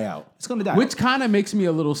gonna die out. It's gonna die. Which kind of makes me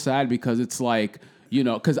a little sad because it's like,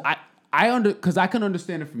 because I can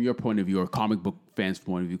understand it from your point of view or comic book fans'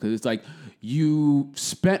 point of view, because it's like you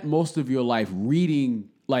spent most of your life reading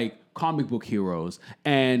like comic book heroes,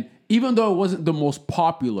 and even though it wasn't the most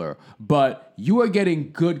popular, but you are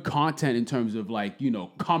getting good content in terms of like,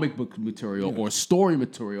 comic book material or story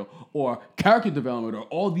material or character development or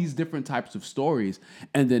all these different types of stories.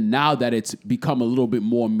 And then now that it's become a little bit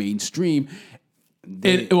more mainstream,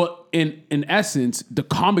 in essence, the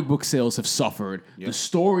comic book sales have suffered. Yep. The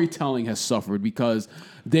storytelling has suffered because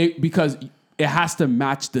it has to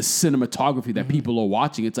match the cinematography that people are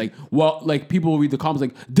watching. It's like, well, like people will read the comments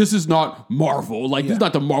like, this is not Marvel. Like this is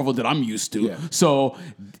not the Marvel that I'm used to. Yeah. So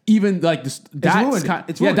even like this,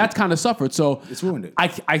 that's kind of suffered. So it's ruined it.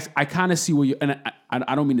 I kind of see where you, and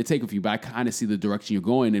I don't mean to take it for you, but I kind of see the direction you're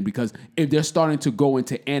going in, because if they're starting to go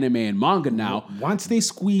into anime and manga now, once they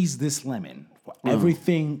squeeze this lemon for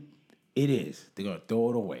everything it is, they're gonna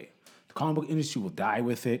throw it away. The comic book industry will die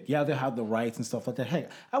with it. Yeah, they'll have the rights and stuff like that. Hey,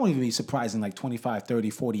 I wouldn't even be surprised in like 25, 30,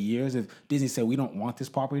 40 years if Disney said, we don't want this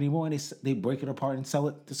property anymore, and they break it apart and sell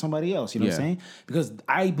it to somebody else. You know what I'm saying? Because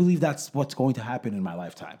I believe that's what's going to happen in my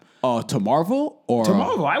lifetime. To Marvel? Or to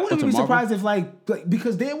Marvel. I wouldn't even be surprised if like,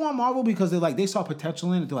 because they want Marvel because they saw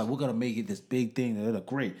potential in it. They're like, we're going to make it this big thing. They're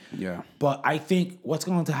great. Yeah. But I think what's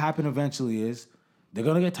going to happen eventually is they're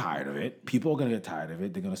going to get tired of it. People are going to get tired of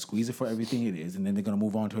it. They're going to squeeze it for everything it is, and then they're going to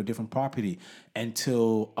move on to a different property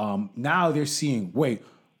until now they're seeing, wait,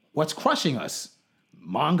 what's crushing us?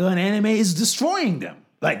 Manga and anime is destroying them.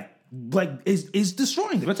 Is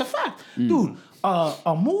destroying them. It's a fact. Dude,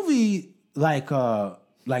 a movie like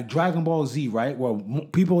Dragon Ball Z, right, where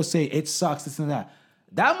people say it sucks, this and that.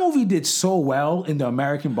 That movie did so well in the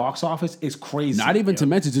American box office. It's crazy. Not even to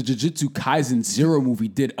mention the Jujutsu Kaisen Zero movie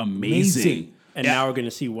did amazing. And now we're gonna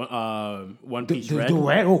see One Piece Red. The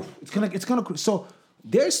Red. Oh, it's gonna. So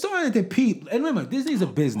they're starting to peep. And remember, Disney's a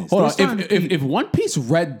business. Hold on. If One Piece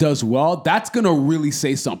Red does well, that's gonna really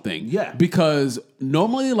say something. Yeah. Because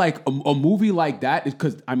normally, like a movie like that,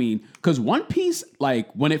 because One Piece, like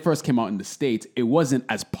when it first came out in the States, it wasn't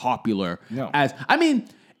as popular as.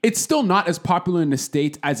 It's still not as popular in the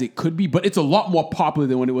States as it could be, but it's a lot more popular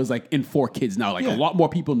than when it was like in 4Kids now. Like a lot more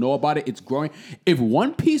people know about it. It's growing. If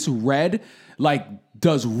One Piece Red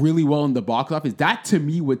does really well in the box office, that to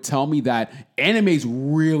me would tell me that anime's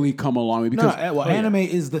really come a long way. Because anime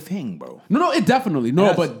is the thing, bro. No, it definitely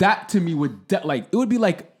but that to me would it would be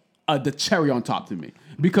like the cherry on top to me,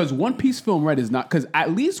 because One Piece Film Red is not, because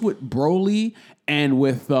at least with Broly and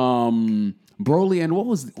with Broly and what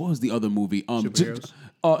was the other movie? Superheroes?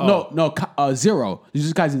 Zero.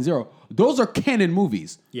 Jujutsu Kaisen Zero. Those are canon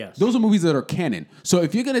movies. Yes. Those are movies that are canon. So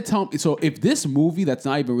if you're going to tell me, if this movie that's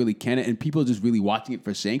not even really canon and people are just really watching it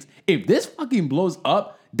for Shanks, if this fucking blows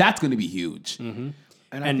up, that's going to be huge. Mm-hmm.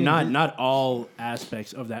 And not all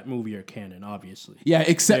aspects of that movie are canon, obviously. Yeah,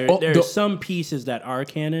 except there's some pieces that are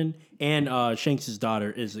canon, and Shanks'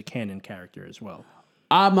 daughter is a canon character as well.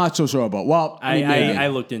 I'm not so sure about. Well, I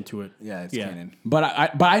looked into it. Yeah, it's canon. But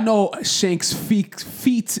I know Shanks'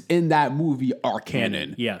 feats in that movie are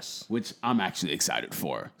canon. Yes, which I'm actually excited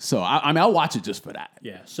for. So I'll watch it just for that.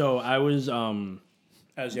 Yeah. So I was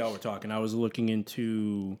as y'all were talking, I was looking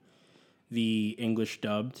into the English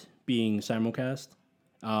dubbed being simulcast.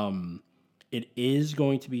 It is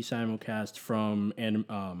going to be simulcast from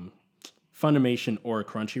Funimation or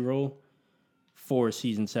Crunchyroll for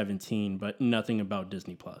season 17, but nothing about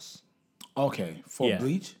Disney Plus. Okay, for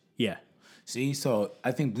Bleach? Yeah. See, so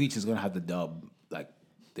I think Bleach is going to have the dub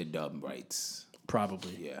rights.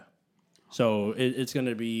 Probably. Yeah. So it's going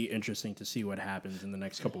to be interesting to see what happens in the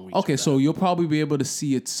next couple weeks. Okay, so you'll probably be able to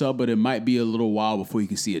see it sub, but it might be a little while before you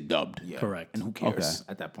can see it dubbed. Yeah. Correct. And who cares?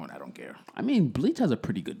 At that point, I don't care. Bleach has a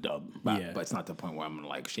pretty good dub. But it's not the point where I'm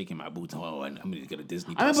like shaking my boots. Oh, and I'm going to get a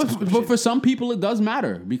Disney. But for some people, it does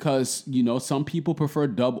matter because, some people prefer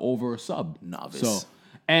dub over sub. Novice. So,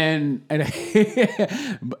 and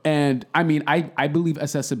I believe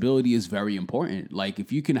accessibility is very important. Like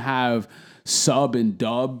if you can have sub and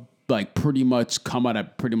dub pretty much come out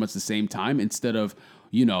at pretty much the same time, instead of,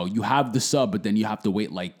 you have the sub, but then you have to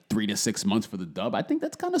wait 3 to 6 months for the dub. I think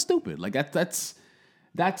that's kind of stupid. Like that's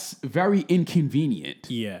very inconvenient.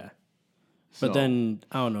 Yeah. But then,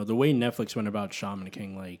 I don't know, the way Netflix went about Shaman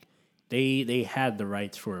King, they had the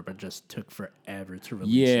rights for it, but just took forever to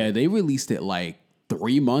release it. Yeah, they released it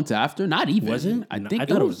 3 months after. Not even. Was it? I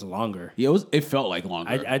thought it was longer. Yeah, it felt like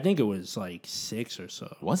longer. I think it was 6 or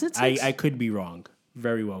so. Was it 6? I could be wrong.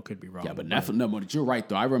 Very well could be wrong. Yeah, but Netflix. No, but you're right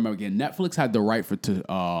though. I remember again. Netflix had the right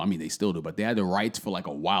they still do, but they had the rights for a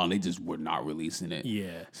while, and they just were not releasing it.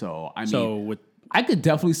 Yeah. So with I could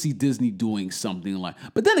definitely see Disney doing something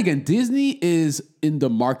but then again, Disney is in the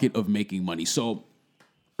market of making money. So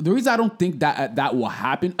the reason I don't think that will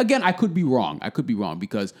happen, again, I could be wrong.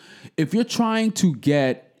 Because if you're trying to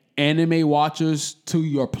get anime watchers to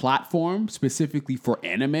your platform specifically for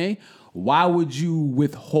anime, why would you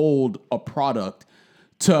withhold a product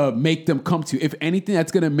to make them come to you? If anything,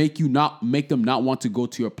 that's gonna make them not want to go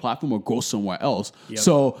to your platform or go somewhere else. Yep.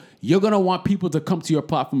 So you're gonna want people to come to your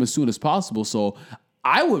platform as soon as possible. So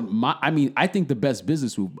I think the best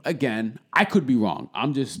business move, again, I could be wrong.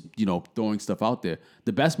 I'm just, throwing stuff out there.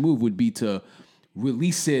 The best move would be to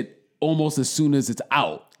release it almost as soon as it's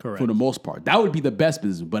out. Correct. For the most part. That would be the best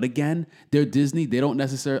business. But again, they're Disney. They don't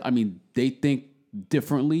necessarily, they think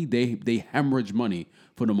differently. They hemorrhage money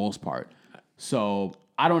for the most part. So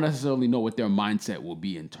I don't necessarily know what their mindset will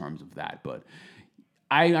be in terms of that. But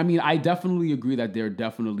I definitely agree that they're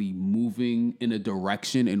definitely moving in a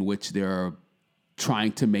direction in which they're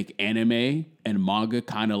trying to make anime and manga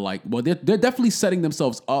kind of like, well, they're definitely setting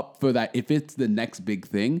themselves up for that. If it's the next big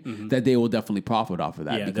thing, that they will definitely profit off of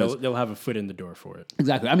that. Yeah, because they'll have a foot in the door for it.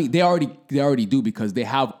 exactly. I mean, they already do, because they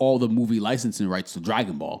have all the movie licensing rights to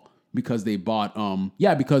Dragon Ball, because they bought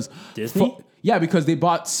because Disney? because they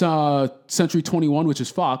bought Century 21, which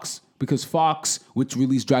is Fox, because Fox, which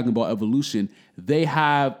released Dragon Ball Evolution, they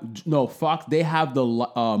have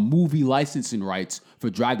the movie licensing rights for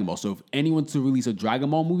Dragon Ball. So if anyone's to release a Dragon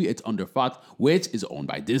Ball movie, it's under Fox, which is owned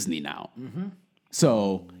by Disney now.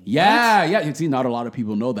 So yeah, you see, not a lot of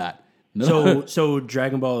people know that. So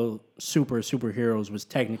Dragon Ball Superheroes was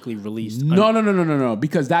technically released. No,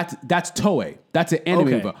 because that's Toei. That's an anime.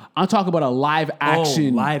 Okay. Movie. I'm talking about a live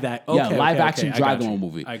action. live action Dragon Ball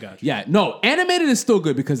movie. I got you. Yeah, no, animated is still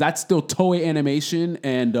good because that's still Toei Animation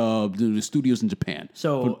and the studios in Japan.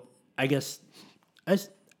 So I guess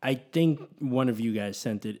I think one of you guys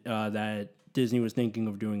sent it that Disney was thinking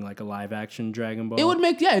of doing like a live action Dragon Ball.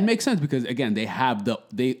 It makes sense because again they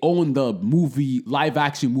own the live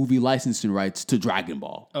action movie licensing rights to Dragon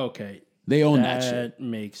Ball. Okay. They own that shit. That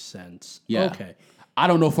makes sense. Yeah. Okay. I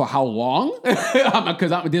don't know for how long,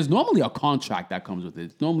 because there's normally a contract that comes with it.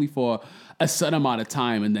 It's normally for a certain amount of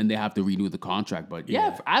time, and then they have to renew the contract. But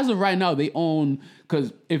as of right now, they own,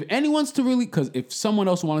 because if anyone's to really, because if someone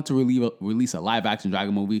else wanted to release a live action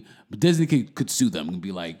Dragon movie, Disney could sue them and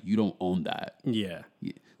be like, you don't own that. Yeah.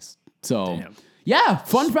 So Damn. yeah,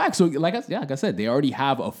 fun fact. So like I said, they already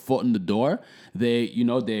have a foot in the door. They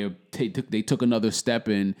took another step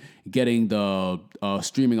in getting the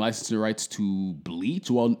streaming licensing rights to Bleach.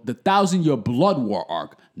 Well, the 1,000-Year Blood War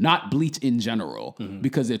arc, not Bleach in general,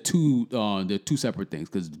 because they're two separate things.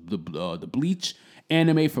 Because the Bleach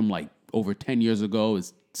anime from like over 10 years ago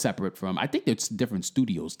is separate from. I think it's different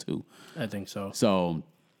studios too. I think so. So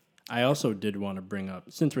I also did want to bring up,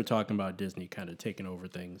 since we're talking about Disney kind of taking over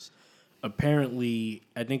things, apparently,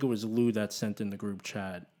 I think it was Lou that sent in the group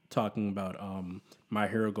chat talking about My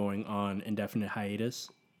Hero going on indefinite hiatus.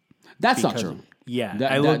 that's not true. Yeah,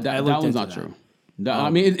 That one's not true.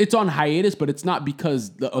 I mean, it's on hiatus, but it's not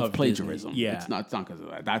because of plagiarism. Disney. Yeah. It's not because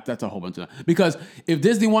of that. That's a whole bunch of that. Because if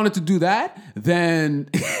Disney wanted to do that, then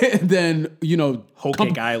Whole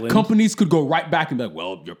Cake Island. companies could go right back and be like,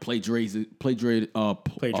 well, you're plagiarizing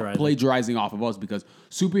off of us, because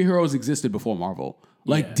superheroes existed before Marvel.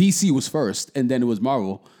 Like DC was first, and then it was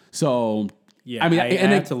Marvel. So yeah, I mean, I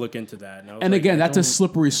had to look into that. And again, that's a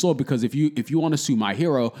slippery slope, because if you want to sue My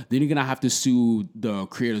Hero, then you're gonna have to sue the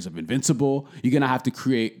creators of Invincible. You're gonna have to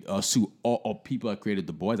sue all people that created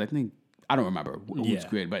The Boys. I don't remember who's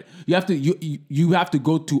created, but you have to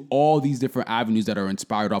go to all these different avenues that are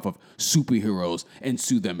inspired off of superheroes and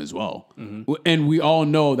sue them as well. And we all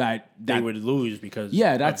know that they would lose because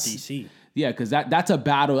that's of DC. Yeah, because that's a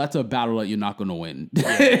battle. That's a battle that you're not going to win.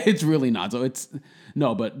 It's really not. So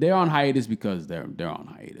but they're on hiatus because they're on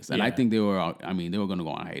hiatus, and I think they were going to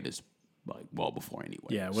go on hiatus like well before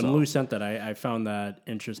anyway. Yeah, when Lou sent that, I found that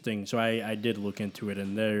interesting. So I did look into it,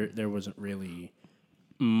 and there wasn't really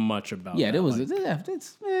much about. Yeah, there was.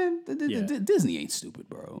 Disney ain't stupid,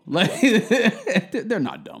 bro. Like they're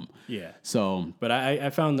not dumb. Yeah. So, but I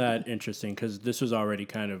found that interesting because this was already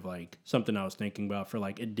kind of like something I was thinking about for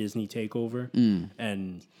like a Disney takeover,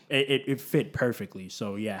 and it fit perfectly.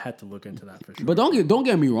 So yeah, I had to look into that for sure. But don't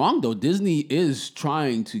get me wrong though. Disney is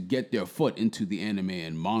trying to get their foot into the anime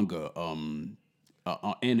and manga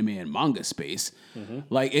space,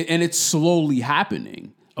 like, and it's slowly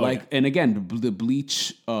happening. And again, the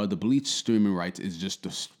Bleach streaming rights is just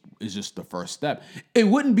the first step. It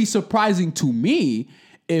wouldn't be surprising to me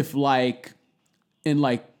if like in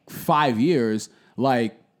like 5 years,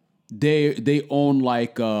 like they own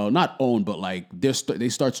like not own, but like they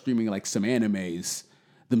start streaming like some animes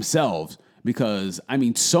themselves, because I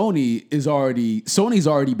mean Sony's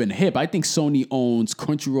already been hip. I think Sony owns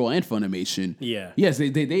Crunchyroll and Funimation. Yeah. Yes, they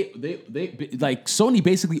like Sony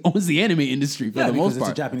basically owns the anime industry for the most because part.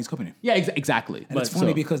 it's a Japanese company. Yeah, exactly. And it's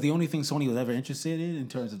funny because the only thing Sony was ever interested in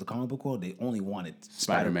terms of the comic book world, they only wanted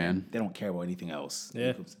Spider-Man. They don't care about anything else. Yeah. When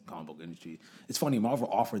it comes to the comic book industry. It's funny, Marvel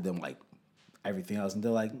offered them like everything else, and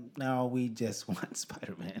they're like, no, we just want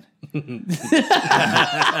Spider-Man.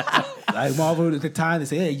 Like Marvel at the time, they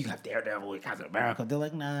say, hey, you got Daredevil, Captain America. They're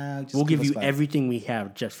like, nah, just We'll give you Spider-Man. everything we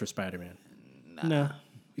have just for Spider-Man. No.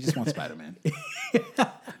 We just want Spider-Man.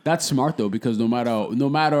 That's smart though, because no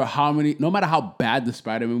matter how bad the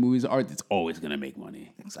Spider-Man movies are, it's always gonna make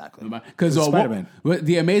money. Exactly. Because Spider-Man.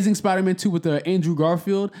 the Amazing Spider-Man 2 with the Andrew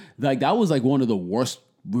Garfield, like that was like one of the worst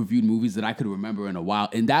reviewed movies that I could remember in a while,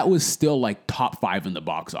 and that was still like top 5 in the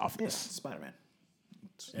box office. Yeah, Spider-Man.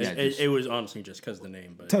 It was honestly just because of the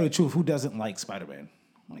name. But Tell you the truth, who doesn't like Spider-Man?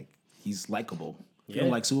 Like, he's likable. You Yeah.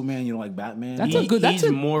 don't like Superman, you don't like Batman. he's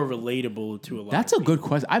more relatable to a lot That's of a good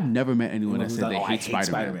question. I've never met anyone that Who's said like, they oh, I hate Spider-Man.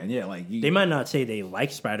 Spider-Man. Yeah, like They might not say they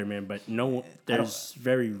like Spider-Man, but there's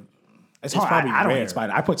very... It's hard. probably I don't rare. hate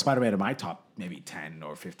Spider. I put Spider-Man in my top maybe 10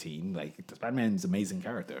 or 15. Like Spider-Man's an amazing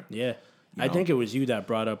character. Yeah. I think it was you that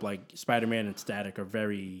brought up like Spider-Man and Static are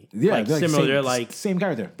very Yeah, like, they're similar. Same, They're like same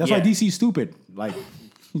character. That's why Yeah. DC's stupid. Like,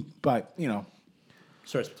 but you know,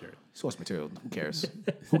 source material. source material. Who cares?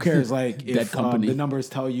 Who cares? Like Dead if company. the numbers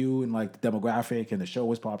tell you and like the demographic and the show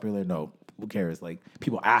was popular. No, who cares? Like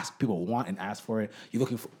people want and ask for it. You're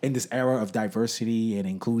looking for in this era of diversity and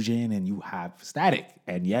inclusion, and you have Static,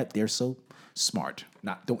 and yet they're so smart.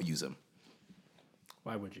 Don't use them.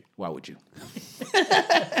 Why would you? Why would you?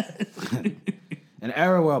 An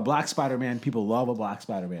era where a black Spider-Man, people love a black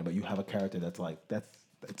Spider-Man, but you have a character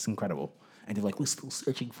that's incredible. And they're like, we're still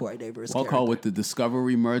searching for a diverse I'll character. call with the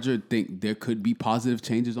Discovery merger. Think there could be positive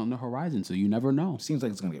changes on the horizon, so you never know. Seems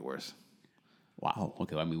like it's gonna get worse. Wow.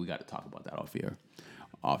 Okay. I mean, we got to talk about that off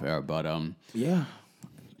air. But Yeah.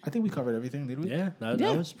 I think we covered everything, did we? Yeah, that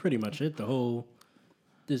was pretty much it. The whole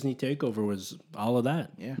Disney takeover was all of that.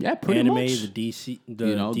 yeah, pretty Anime, much. the DC, the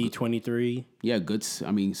D23. Yeah, good.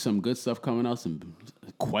 I mean, some good stuff coming out, some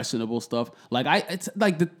questionable stuff. Like it's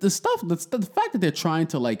like the stuff. The fact that they're trying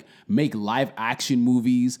to like make live action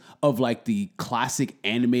movies of like the classic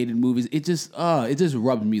animated movies. It just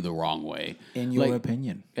rubbed me the wrong way. In your Like,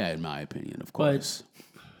 opinion. Yeah, in my opinion, of course.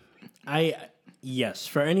 Yes,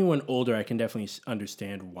 for anyone older, I can definitely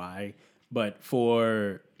understand why. But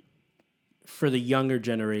for the younger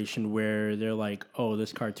generation, where they're like, "Oh,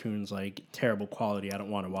 this cartoon's like terrible quality. I don't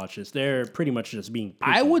want to watch this." They're pretty much just being.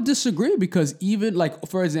 I would disagree because even like,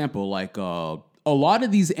 for example, like a lot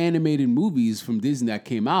of these animated movies from Disney that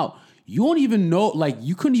came out, you don't even know, like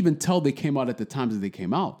you couldn't even tell they came out at the times that they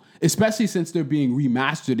came out, especially since they're being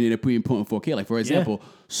remastered and they're being put in 4K. Like for example,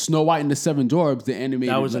 Snow White and the Seven Dwarfs, the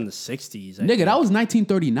animated. That was in the 60s. Nigga, that was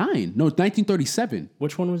 1939. No, it's 1937.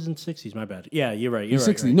 Which one was in 60s? My bad. Yeah, you're right. You're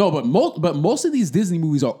 60. right. No, but most of these Disney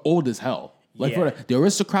movies are old as hell. Like Yeah. for the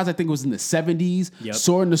Aristocrats, I think was in the 70s. Yep.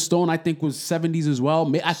 Sword in the Stone, I think was 70s as well.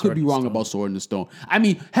 I could be wrong about Sword in the Stone. I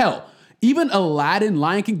mean, hell, even Aladdin,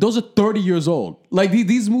 Lion King, those are 30 years old. Like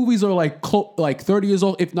these movies are like 30 years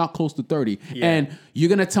old, if not close to 30. Yeah. And you're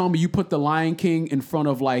gonna tell me you put the Lion King in front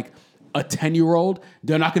of like a 10-year-old,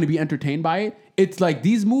 they're not gonna be entertained by it. It's like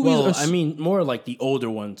these movies Well, are. I mean, more like the older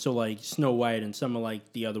ones. So like Snow White and some of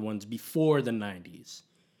like the other ones before the 90s.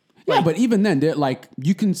 Yeah, but even then, they're like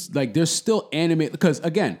you can like they're still animated because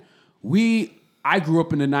again, I grew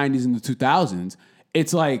up in the 90s and the 2000s.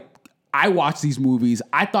 It's like I watched these movies.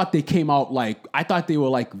 I thought they came out like I thought they were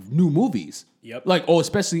like new movies. Yep. Like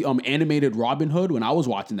especially animated Robin Hood when I was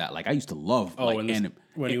watching that. Like I used to love like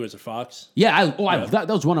when he was a fox. Yeah, that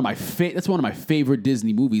was one of my that's one of my favorite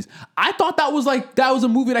Disney movies. I thought that was a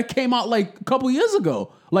movie that came out like a couple years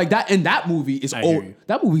ago. Like that, and that movie is I old. hear you.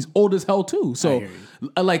 That movie's old as hell too. So hear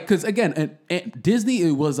like, because again, and Disney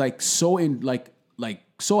it was like so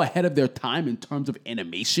so ahead of their time in terms of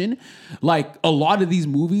animation. Like a lot of these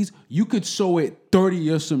movies, you could show it 30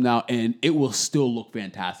 years from now and it will still look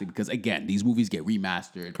fantastic because again, these movies get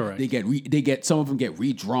remastered. Correct. They get some of them get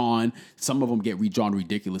redrawn, some of them get redrawn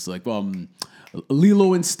ridiculous. Like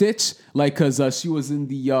Lilo and Stitch, like because she was in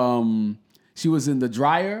the She was in the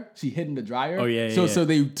dryer. She hid in the dryer. Oh, yeah, So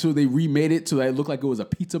yeah. so they remade it so that it looked like it was a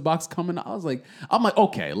pizza box coming out. I'm like,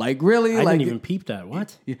 okay, like really? I like didn't even peep that.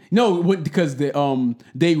 What? no, because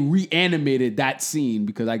they reanimated that scene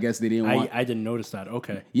because I guess they didn't want. I didn't notice that.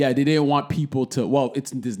 Okay. Yeah, they didn't want people to. Well,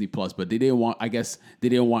 it's Disney Plus, but they didn't want. I guess they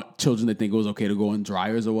didn't want children to think it was okay to go in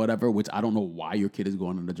dryers or whatever. Which I don't know why your kid is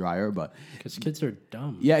going in the dryer, but Because kids are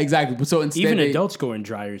dumb. yeah, exactly. But so instead, Even they, adults go in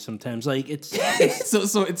dryers sometimes. Like it's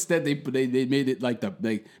so instead they made it like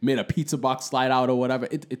they made a pizza box slide out or whatever.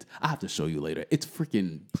 It I have to show you later. It's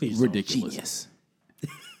freaking Please don't. ridiculous. Genius.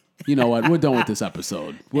 You know what? We're done with this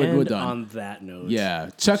episode. We're and done. on that note. Yeah,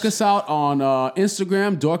 check us out on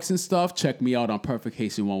Instagram, Dorks and Stuff. Check me out on Perfect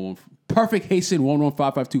Haitian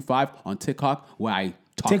 115525 on TikTok, where I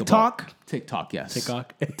talk TikTok? about TikTok. Yes,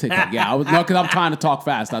 TikTok? TikTok. Yeah, because I'm trying to talk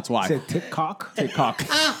fast. That's why. Said TikTok. TikTok.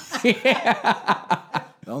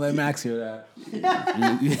 Don't let Max hear that.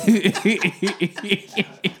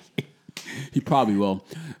 He probably will.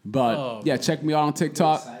 But yeah, check me out on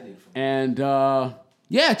TikTok. And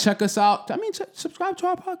yeah, check us out. I mean, subscribe to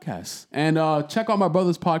our podcast. And check out my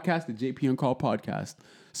brother's podcast, the JP and Carl podcast.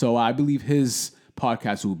 So I believe his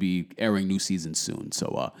podcast will be airing new season soon.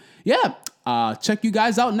 So yeah, check you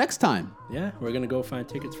guys out next time. Yeah, we're gonna go find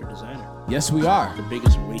tickets for Designer. Yes, we are. The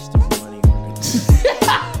biggest waste of money we're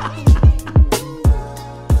gonna do.